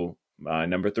 So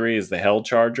number 3 is the Hell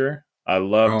Charger. I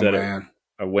love that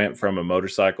I went from a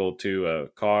motorcycle to a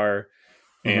car.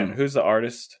 And who's the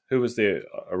artist? Who was the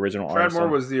original artist? Tradd Moore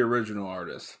was the original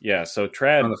artist. Yeah, so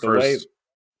Tradd, way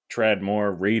Tradd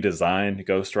Moore redesigned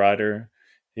Ghost Rider,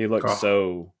 he looked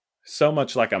so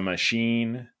much like a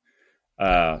machine.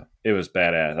 It was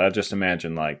badass. I just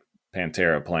imagine like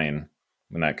Pantera playing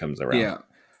when that comes around. Yeah,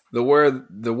 the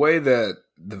way that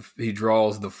he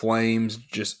draws the flames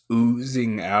just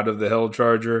oozing out of the Hell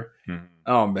Charger.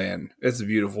 Oh man, it's a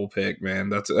beautiful pick, man.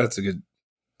 That's a good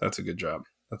job.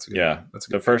 That's a good. That's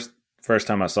a good. The first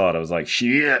time I saw it, I was like,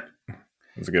 shit. It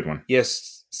was a good one.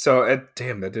 Yes. So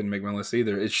damn, that didn't make my list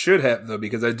either. It should have though,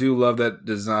 because I do love that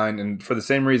design, and for the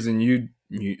same reason you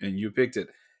picked it.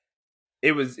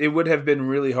 It would have been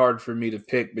really hard for me to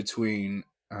pick between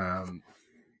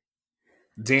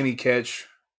Danny Ketch,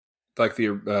 like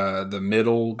the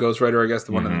middle Ghost Rider, I guess,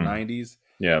 the one in the 90s.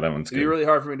 Yeah, that one's good. It'd be really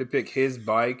hard for me to pick his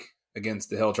bike against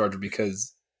the Hell Charger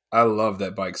because I love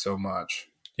that bike so much.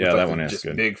 Yeah, that one is just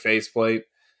good. Big faceplate.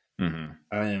 The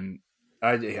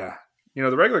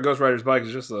regular Ghost Rider's bike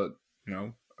is just a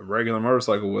regular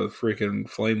motorcycle with freaking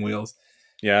flame wheels.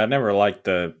 Yeah, I never liked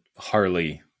the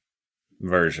Harley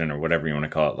version or whatever you want to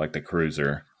call it, like the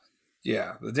cruiser.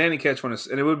 Yeah, the Danny Ketch one is,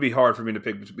 and it would be hard for me to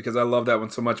pick because I love that one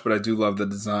so much, but I do love the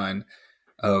design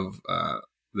of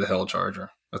the Hell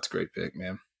Charger. That's a great pick,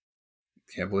 man.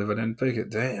 Can't believe I didn't pick it.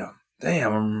 Damn,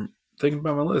 I'm thinking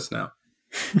about my list now.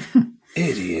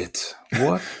 Idiot.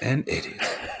 What an idiot.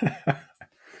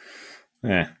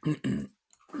 Yeah.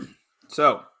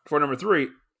 So, for number 3,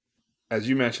 as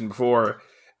you mentioned before,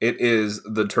 it is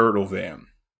the Turtle Van.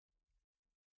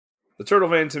 The Turtle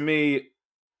Van to me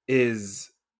it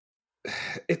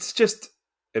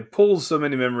pulls so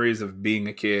many memories of being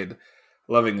a kid,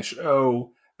 loving the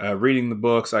show, reading the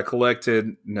books. I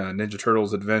collected Ninja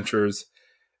Turtles Adventures,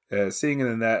 seeing it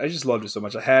in that. I just loved it so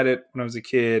much. I had it when I was a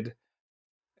kid.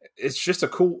 It's just a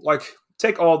cool,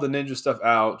 take all the ninja stuff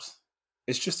out.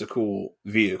 It's just a cool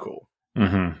vehicle.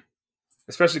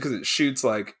 Especially because it shoots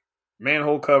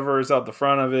manhole covers out the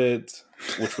front of it,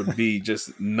 which would be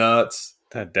just nuts.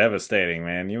 That's devastating,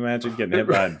 man. You imagine getting hit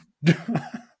by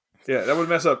Yeah, that would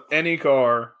mess up any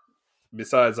car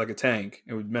besides a tank.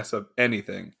 It would mess up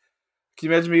anything. Can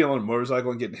you imagine being on a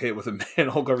motorcycle and getting hit with a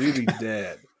manhole cover? You'd be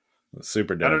dead.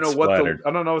 Super dead. I don't know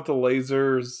what the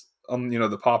lasers on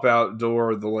the pop out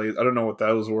door, I don't know what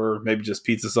those were. Maybe just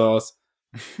pizza sauce.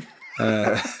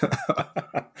 Yeah.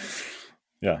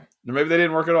 Or maybe they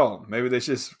didn't work at all. Maybe they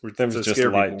just were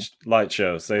just light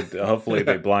shows. Hopefully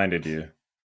they blinded you.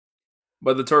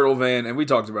 But the turtle van, and we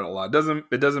talked about it a lot.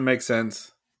 It doesn't make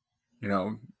sense,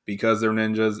 because they're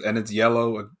ninjas and it's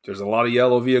yellow. There's a lot of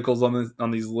yellow vehicles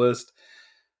on these lists.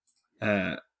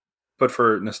 But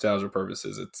for nostalgia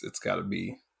purposes, it's got to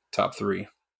be top 3.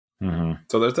 Mm-hmm.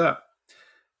 So there's that.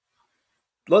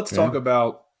 Let's talk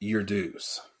about your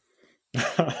dues.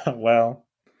 Well,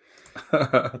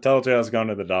 I told you I was going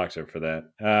to the doctor for that.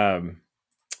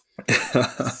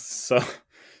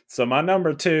 So my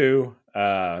number 2,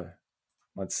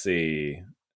 let's see.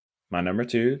 My number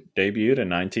 2 debuted in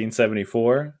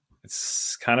 1974.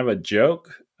 It's kind of a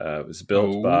joke. It was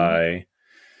built by,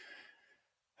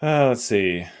 let's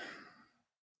see.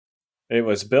 It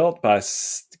was built by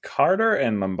Carter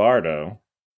and Lombardo.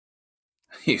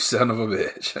 You son of a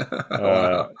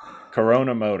bitch.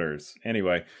 Corona Motors.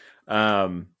 Anyway,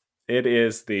 it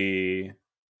is the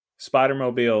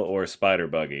Spider-Mobile or Spider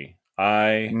Buggy.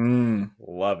 I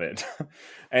love it.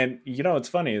 And what's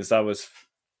funny is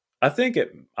I think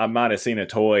I might have seen a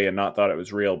toy and not thought it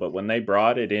was real, but when they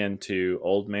brought it into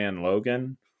Old Man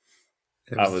Logan,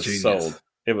 I was genius. Sold.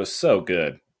 It was so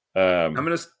good. I'm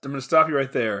gonna stop you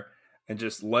right there and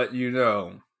just let you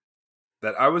know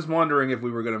that I was wondering if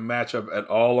we were going to match up at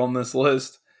all on this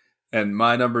list, and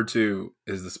my number 2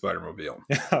 is the Spider-Mobile.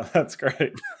 Yeah, that's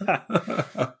great.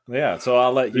 Yeah, so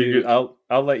I'll let you.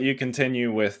 I'll let you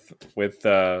continue with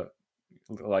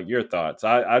like your thoughts.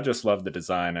 I just love the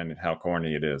design and how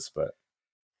corny it is, but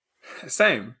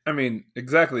same. I mean,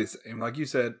 exactly same. Like you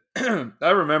said, I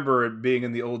remember it being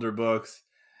in the older books,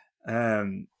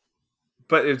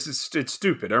 but it's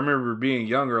stupid. I remember being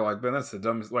younger, like, man, that's the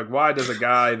dumbest. Like, why does a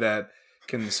guy that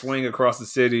can swing across the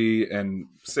city and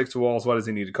stick to walls, why does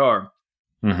he need a car?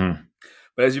 Mm-hmm.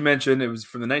 But as you mentioned, it was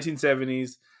from the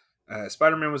 1970s.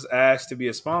 Spider-Man was asked to be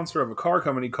a sponsor of a car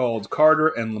company called Carter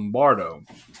and Lombardo.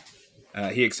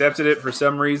 He accepted it for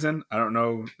some reason. I don't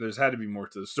know. There's had to be more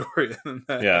to the story than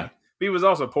that. Yeah. But he was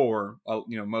also poor,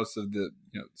 most of the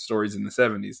stories in the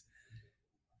 70s.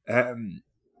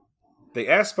 They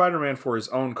asked Spider-Man for his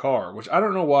own car, which I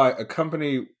don't know why a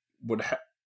company would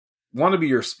want to be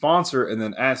your sponsor and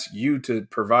then ask you to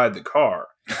provide the car.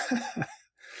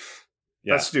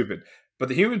 That's stupid. But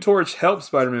the Human Torch helped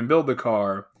Spider-Man build the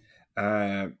car.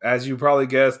 As you probably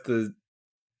guessed, the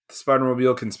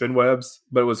Spider-Mobile can spin webs,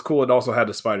 but it was cool. It also had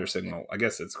a spider signal. I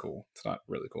guess it's cool. It's not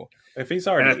really cool. If he's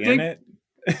already in it,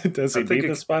 does he need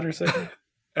the spider signal?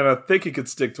 And I think he could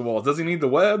stick to walls. Does he need the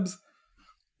webs?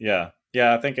 Yeah.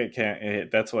 Yeah, I think it can.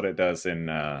 That's what it does in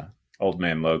Old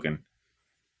Man Logan.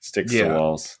 Sticks to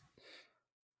walls.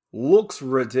 Looks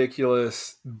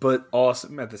ridiculous, but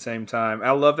awesome at the same time.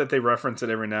 I love that they reference it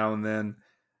every now and then.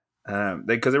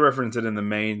 Because they reference it in the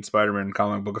main Spider-Man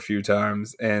comic book a few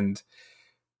times, and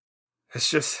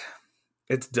it's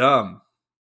dumb.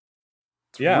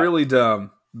 It's really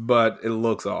dumb, but it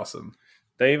looks awesome.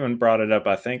 They even brought it up,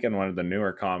 I think, in one of the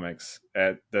newer comics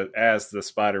as the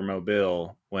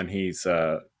Spider-Mobile when he's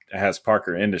has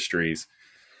Parker Industries.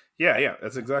 Yeah,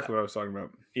 that's exactly what I was talking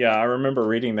about. Yeah, I remember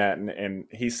reading that, and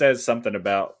he says something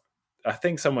about, I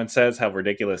think someone says how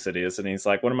ridiculous it is, and he's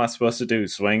like, what am I supposed to do,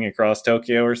 swing across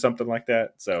Tokyo or something like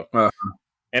that? So,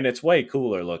 and it's way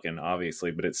cooler looking,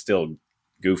 obviously, but it's still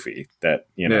goofy that,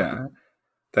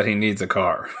 that he needs a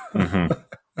car.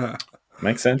 Mm-hmm.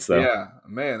 Makes sense, though. Yeah,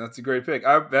 man, that's a great pick.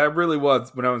 I really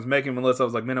was. When I was making my list, I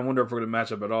was like, man, I wonder if we're going to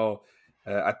match up at all.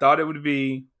 I thought it would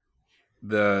be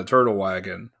the Turtle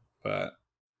Wagon,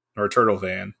 or Turtle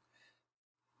Van,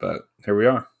 but here we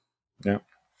are. Yeah.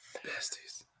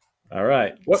 Besties. All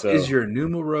right. What is your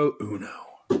numero uno?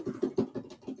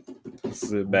 This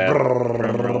is a bad.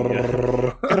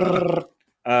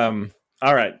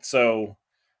 All right. So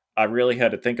I really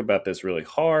had to think about this really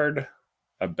hard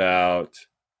about,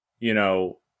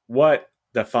 what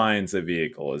defines a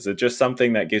vehicle? Is it just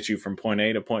something that gets you from point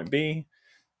A to point B?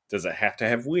 Does it have to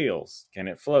have wheels? Can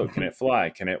it float? Can it fly?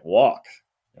 Can it walk?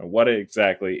 What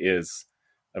exactly is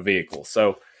a vehicle?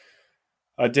 So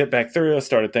I dipped back through. I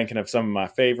started thinking of some of my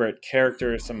favorite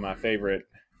characters, some of my favorite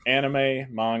anime,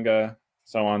 manga,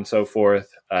 so on and so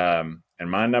forth. And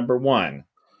my number 1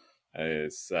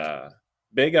 is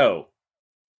Big O.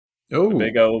 Oh,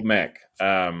 Big O mech.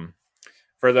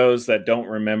 For those that don't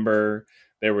remember,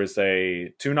 there was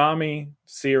a Toonami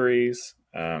series,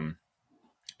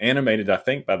 animated, I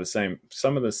think, by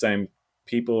some of the same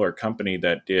people or company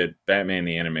that did Batman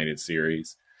the Animated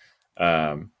Series.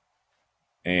 And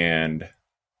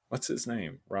what's his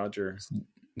name? Roger.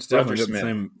 It's definitely got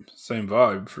the same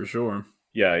vibe for sure.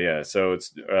 Yeah. So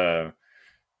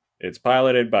it's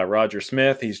piloted by Roger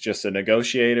Smith. He's just a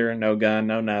negotiator, no gun,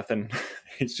 no nothing.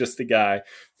 He's just a guy,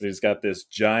 but he's got this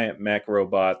giant mech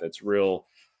robot that's real.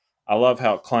 I love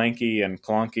how clanky and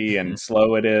clunky and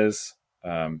slow it is.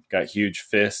 Got huge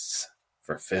fists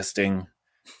for fisting.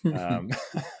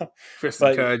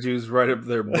 Fisting kaijus right up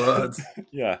their butts.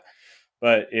 Yeah.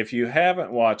 But if you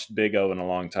haven't watched Big O in a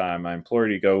long time, I implore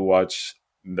you to go watch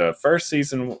the first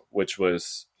season, which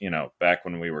was, back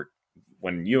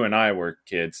when you and I were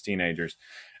kids, teenagers.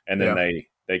 And then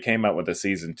they came out with a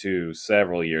season 2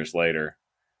 several years later.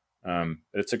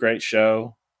 It's a great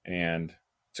show, and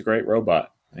it's a great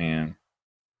robot. And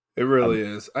it really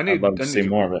is. I'd love to see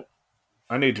more of it.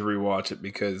 I need to rewatch it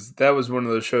because that was one of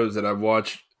those shows that I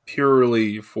watched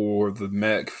purely for the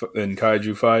mech and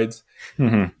kaiju fights,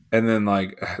 and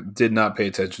then did not pay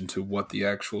attention to what the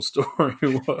actual story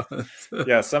was.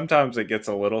 Yeah, sometimes it gets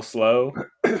a little slow,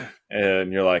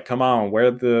 and you're like, "Come on,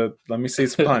 let me see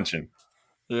some punching."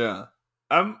 Yeah,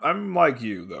 I'm like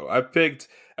you though.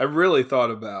 I really thought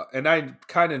about, and I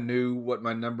kind of knew what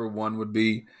my number one would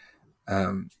be.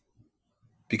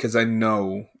 Because I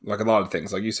know, like a lot of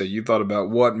things, like you said, you thought about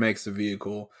what makes a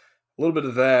vehicle, a little bit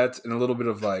of that, and a little bit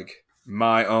of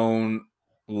my own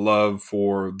love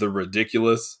for the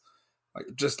ridiculous,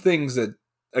 just things that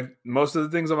most of the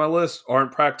things on my list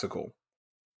aren't practical,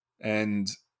 and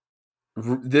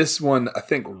this one I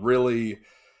think really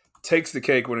takes the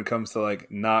cake when it comes to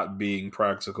not being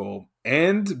practical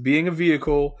and being a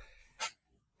vehicle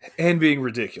and being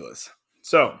ridiculous.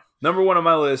 So. Number 1 on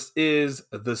my list is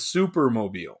the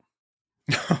Supermobile.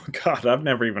 Oh, God, I've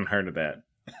never even heard of that.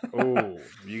 Oh,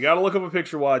 you got to look up a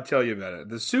picture while I tell you about it.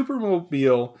 The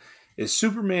Supermobile is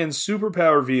Superman's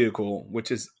superpower vehicle, which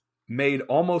is made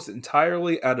almost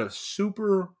entirely out of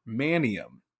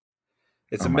supermanium.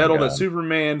 It's a metal that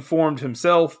Superman formed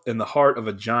himself in the heart of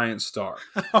a giant star.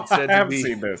 I have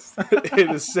seen this.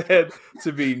 It is said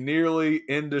to be nearly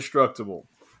indestructible.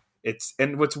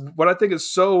 What I think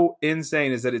is so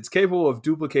insane is that it's capable of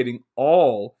duplicating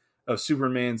all of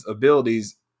Superman's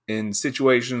abilities in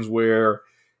situations where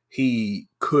he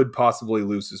could possibly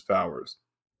lose his powers.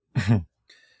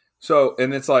 So,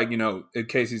 and it's in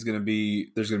case there's going to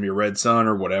be a red sun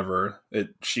or whatever, it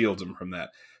shields him from that.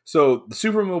 So the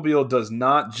Supermobile does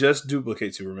not just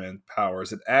duplicate Superman's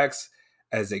powers; it acts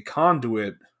as a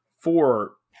conduit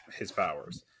for his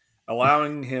powers,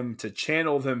 allowing him to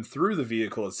channel them through the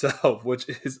vehicle itself, which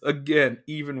is, again,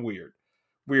 even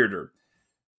weirder.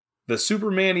 The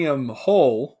supermanium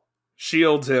hull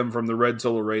shields him from the red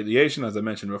solar radiation, as I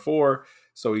mentioned before,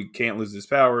 so he can't lose his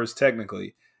powers,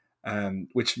 technically,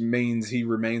 which means he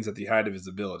remains at the height of his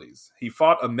abilities. He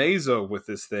fought Amazo with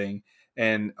this thing,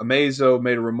 and Amazo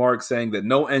made a remark saying that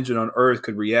no engine on Earth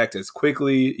could react as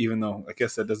quickly, even though I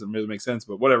guess that doesn't really make sense,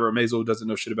 but whatever, Amazo doesn't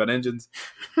know shit about engines.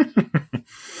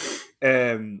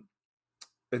 And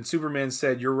Superman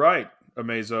said, "You're right,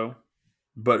 Amazo,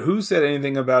 but who said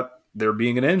anything about there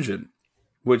being an engine?"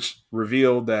 Which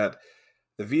revealed that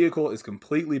the vehicle is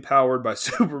completely powered by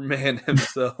Superman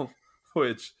himself,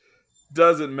 which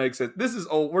doesn't make sense. This is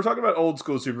old. We're talking about old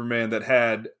school Superman that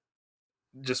had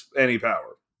just any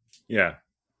power. Yeah.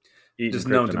 Just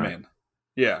known to man.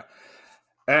 Yeah.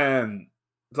 And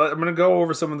I'm going to go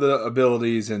over some of the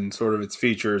abilities and sort of its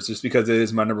features just because it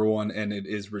is my number 1 and it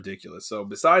is ridiculous. So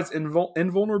besides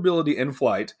invulnerability in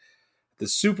flight, the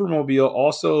Supermobile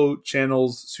also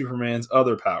channels Superman's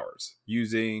other powers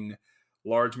using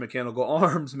large mechanical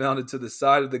arms mounted to the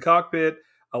side of the cockpit,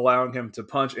 allowing him to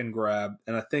punch and grab.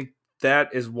 And I think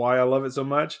that is why I love it so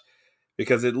much,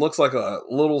 because it looks like a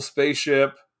little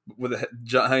spaceship with a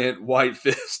giant white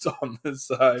fist on the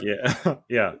side. Yeah.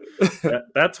 Yeah.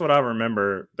 That's what I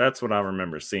remember. That's what I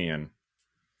remember seeing.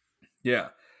 Yeah.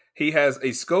 He has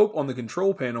a scope on the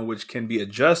control panel which can be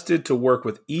adjusted to work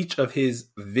with each of his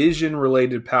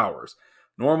vision-related powers.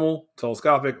 Normal,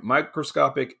 telescopic,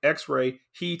 microscopic, X-ray,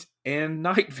 heat, and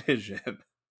night vision.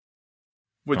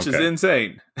 Which is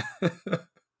insane.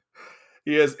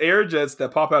 He has air jets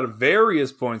that pop out of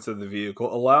various points of the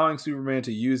vehicle, allowing Superman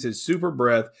to use his super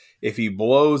breath if he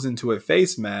blows into a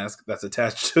face mask that's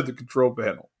attached to the control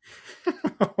panel.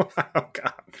 Oh,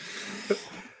 God.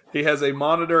 He has a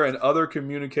monitor and other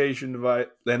communication device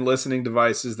and listening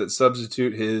devices that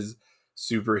substitute his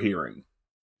super hearing.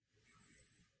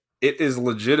 It is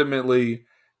legitimately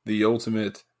the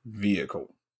ultimate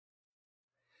vehicle.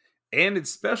 And it's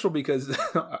special because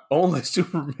only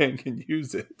Superman can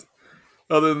use it.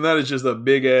 Other than that, it's just a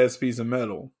big-ass piece of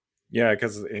metal. Yeah,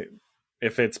 because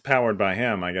if it's powered by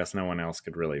him, I guess no one else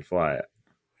could really fly it.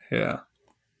 Yeah.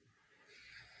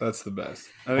 That's the best.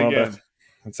 And again,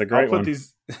 that's a great one.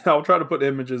 I'll try to put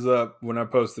images up when I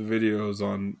post the videos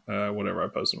on whatever I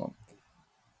post them on.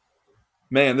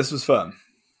 Man, this was fun.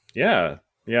 Yeah.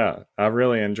 Yeah. I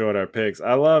really enjoyed our picks.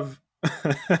 I love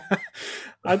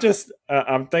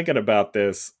I'm thinking about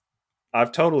this.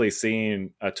 I've totally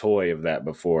seen a toy of that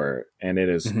before, and it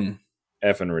is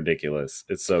effing ridiculous.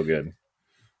 It's so good.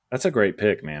 That's a great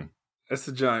pick, man. That's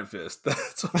the giant fist.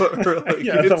 That's what really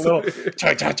yeah, gets the little me.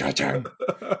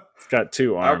 It's got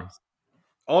 2 arms.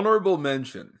 Honorable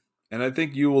mention, and I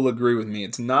think you will agree with me.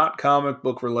 It's not comic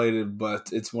book related, but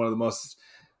it's one of the most,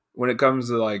 when it comes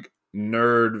to like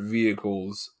nerd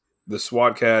vehicles, the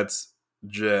SWAT Cats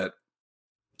jet.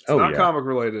 It's not comic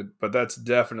related, but that's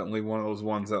definitely one of those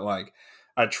ones that like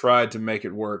I tried to make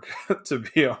it work to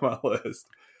be on my list.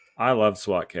 I love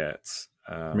SWAT Cats.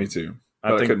 Me too.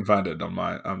 But I couldn't find it on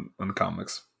my on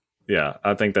comics. Yeah,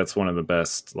 I think that's one of the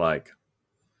best. Like,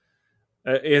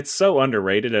 it's so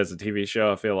underrated as a TV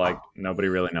show. I feel like nobody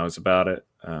really knows about it.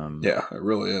 Yeah, it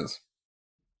really is.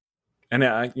 And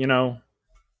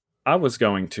I was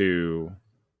going to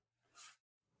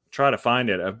try to find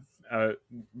it.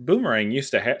 Boomerang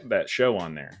used to have that show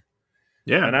on there.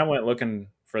 Yeah, and I went looking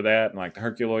for that and like the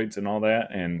Herculoids and all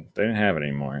that, and they didn't have it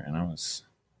anymore. And I was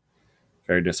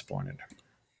very disappointed.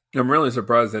 I'm really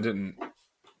surprised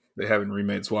they haven't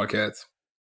remade SWAT Cats.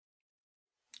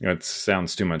 It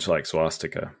sounds too much like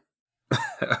Swastika.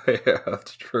 Yeah,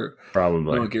 that's true.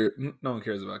 Probably. No one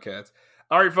cares about cats.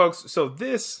 All right, folks. So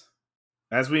this,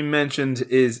 as we mentioned,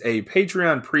 is a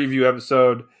Patreon preview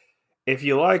episode. If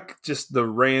you like just the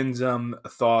random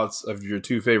thoughts of your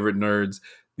 2 favorite nerds,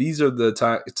 these are the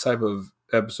type of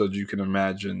episodes you can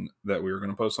imagine that we were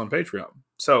going to post on Patreon.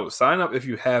 So sign up if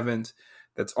you haven't.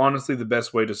 That's honestly the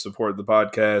best way to support the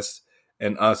podcast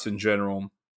and us in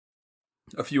general.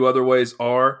 A few other ways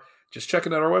are just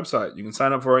checking out our website. You can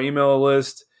sign up for our email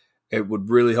list. It would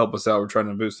really help us out. We're trying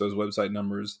to boost those website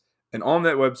numbers. And on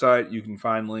that website, you can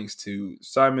find links to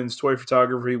Simon's toy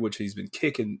photography, which he's been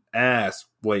kicking ass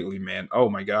lately, man. Oh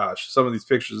my gosh. Some of these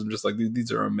pictures, I'm just like,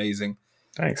 these are amazing.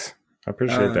 Thanks. I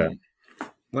appreciate that.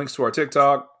 Links to our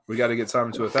TikTok. We got to get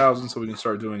Simon to 1,000 so we can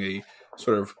start doing a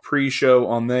sort of pre-show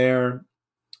on there.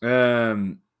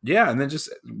 Yeah, and then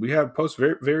we have post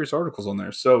various articles on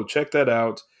there. So check that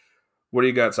out. What do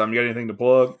you got, Simon? You got anything to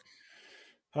plug?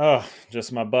 Oh,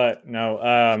 just my butt. No,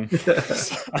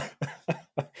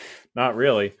 not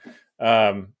really.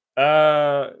 Yeah,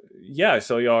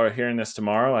 so y'all are hearing this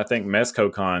tomorrow. I think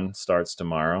MezcoCon starts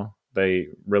tomorrow. They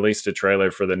released a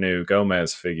trailer for the new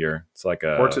Gomez figure. It's like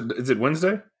is it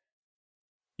Wednesday?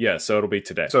 Yeah, so it'll be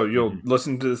today. So you'll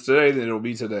listen to this today, then it'll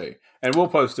be today. And we'll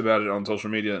post about it on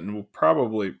social media, and we'll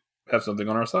probably have something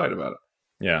on our site about it.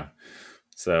 Yeah.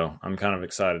 So I'm kind of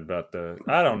excited about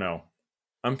I don't know.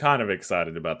 I'm kind of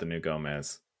excited about the new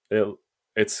Gomez.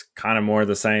 It's kind of more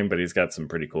the same, but he's got some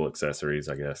pretty cool accessories,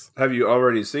 I guess. Have you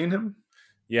already seen him?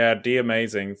 Yeah,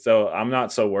 D-Amazing. So I'm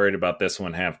not so worried about this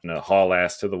one having to haul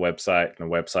ass to the website and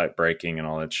the website breaking and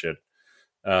all that shit.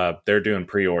 They're doing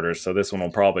pre-orders, so this one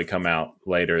will probably come out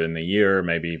later in the year,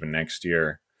 maybe even next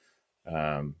year.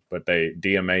 But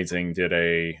D-Amazing did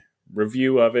a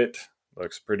review of it.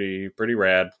 Looks pretty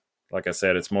rad. Like I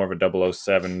said, it's more of a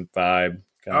 007 vibe.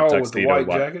 Kind of tuxedo, with the white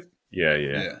jacket?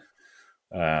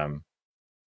 Yeah.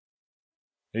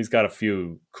 He's got a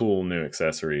few cool new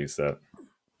accessories that,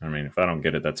 I mean, if I don't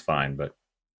get it, that's fine, but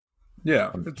yeah,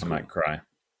 I might cry.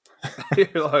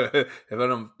 Like, if I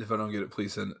don't get it,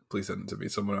 please send it to me,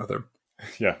 someone out there.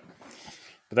 Yeah.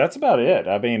 But that's about it.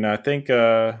 I mean, I think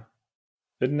a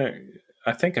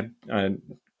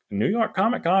New York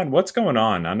Comic Con, what's going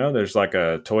on? I know there's like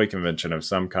a toy convention of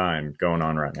some kind going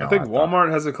on right now. I think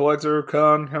Walmart has a collector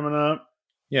con coming up.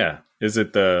 Yeah. Is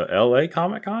it the LA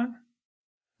Comic Con?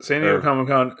 San Diego Comic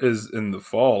Con is in the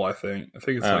fall, I think. I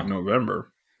think it's like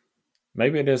November.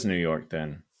 Maybe it is New York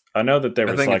then. I know that there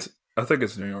was I think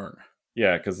it's New York.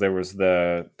 Yeah, because there was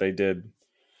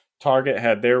Target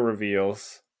had their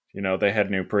reveals. You know, they had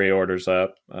new pre-orders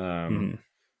up.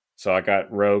 So I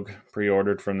got Rogue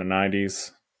pre-ordered from the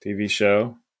 90s TV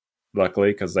show,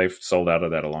 luckily, because they've sold out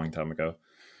of that a long time ago.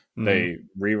 Mm-hmm. They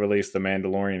re-released the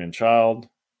Mandalorian and Child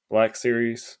Black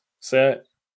Series set,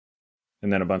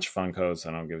 and then a bunch of Funkos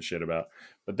I don't give a shit about.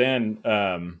 But then,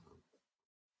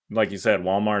 like you said,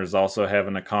 Walmart is also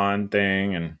having a con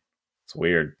thing, and it's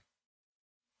weird.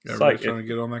 Everybody's trying to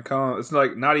get on that con. It's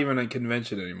like not even a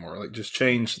convention anymore. Like, just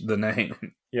change the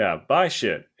name. Yeah, buy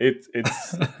shit. It's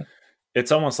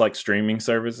it's almost like streaming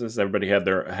services. Everybody have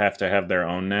to have their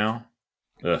own now.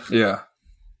 Ugh. Yeah,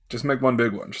 just make one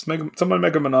big one. Just somebody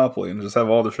make a monopoly and just have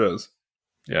all the shows.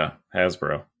 Yeah,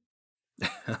 Hasbro.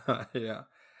 Yeah.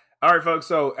 All right, folks.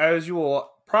 So as you will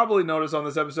probably notice on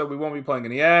this episode, we won't be playing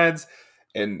any ads.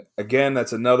 And again,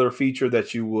 that's another feature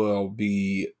that you will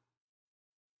be,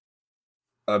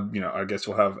 I guess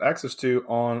you'll have access to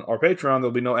on our Patreon.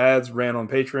 There'll be no ads ran on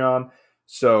Patreon.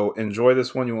 So enjoy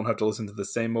this one. You won't have to listen to the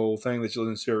same old thing that you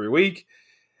listen to every week.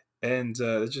 And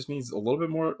it just means a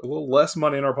little less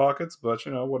money in our pockets, but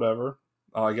whatever.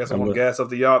 I guess I'm going to gas up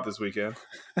the yacht this weekend.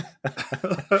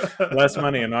 Less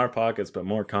money in our pockets, but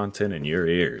more content in your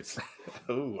ears.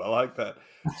 Ooh, I like that.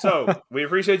 So we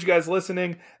appreciate you guys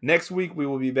listening. Next week, we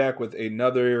will be back with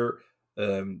another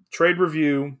trade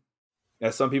review,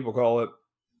 as some people call it.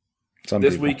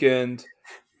 This weekend,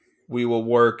 we will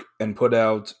work and put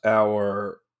out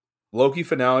our Loki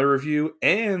finale review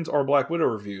and our Black Widow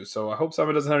review. So I hope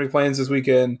Simon doesn't have any plans this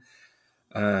weekend.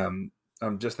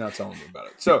 I'm just now telling you about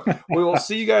it. So we will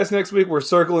see you guys next week. We're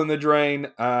circling the drain.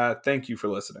 Thank you for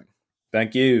listening.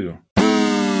 Thank you.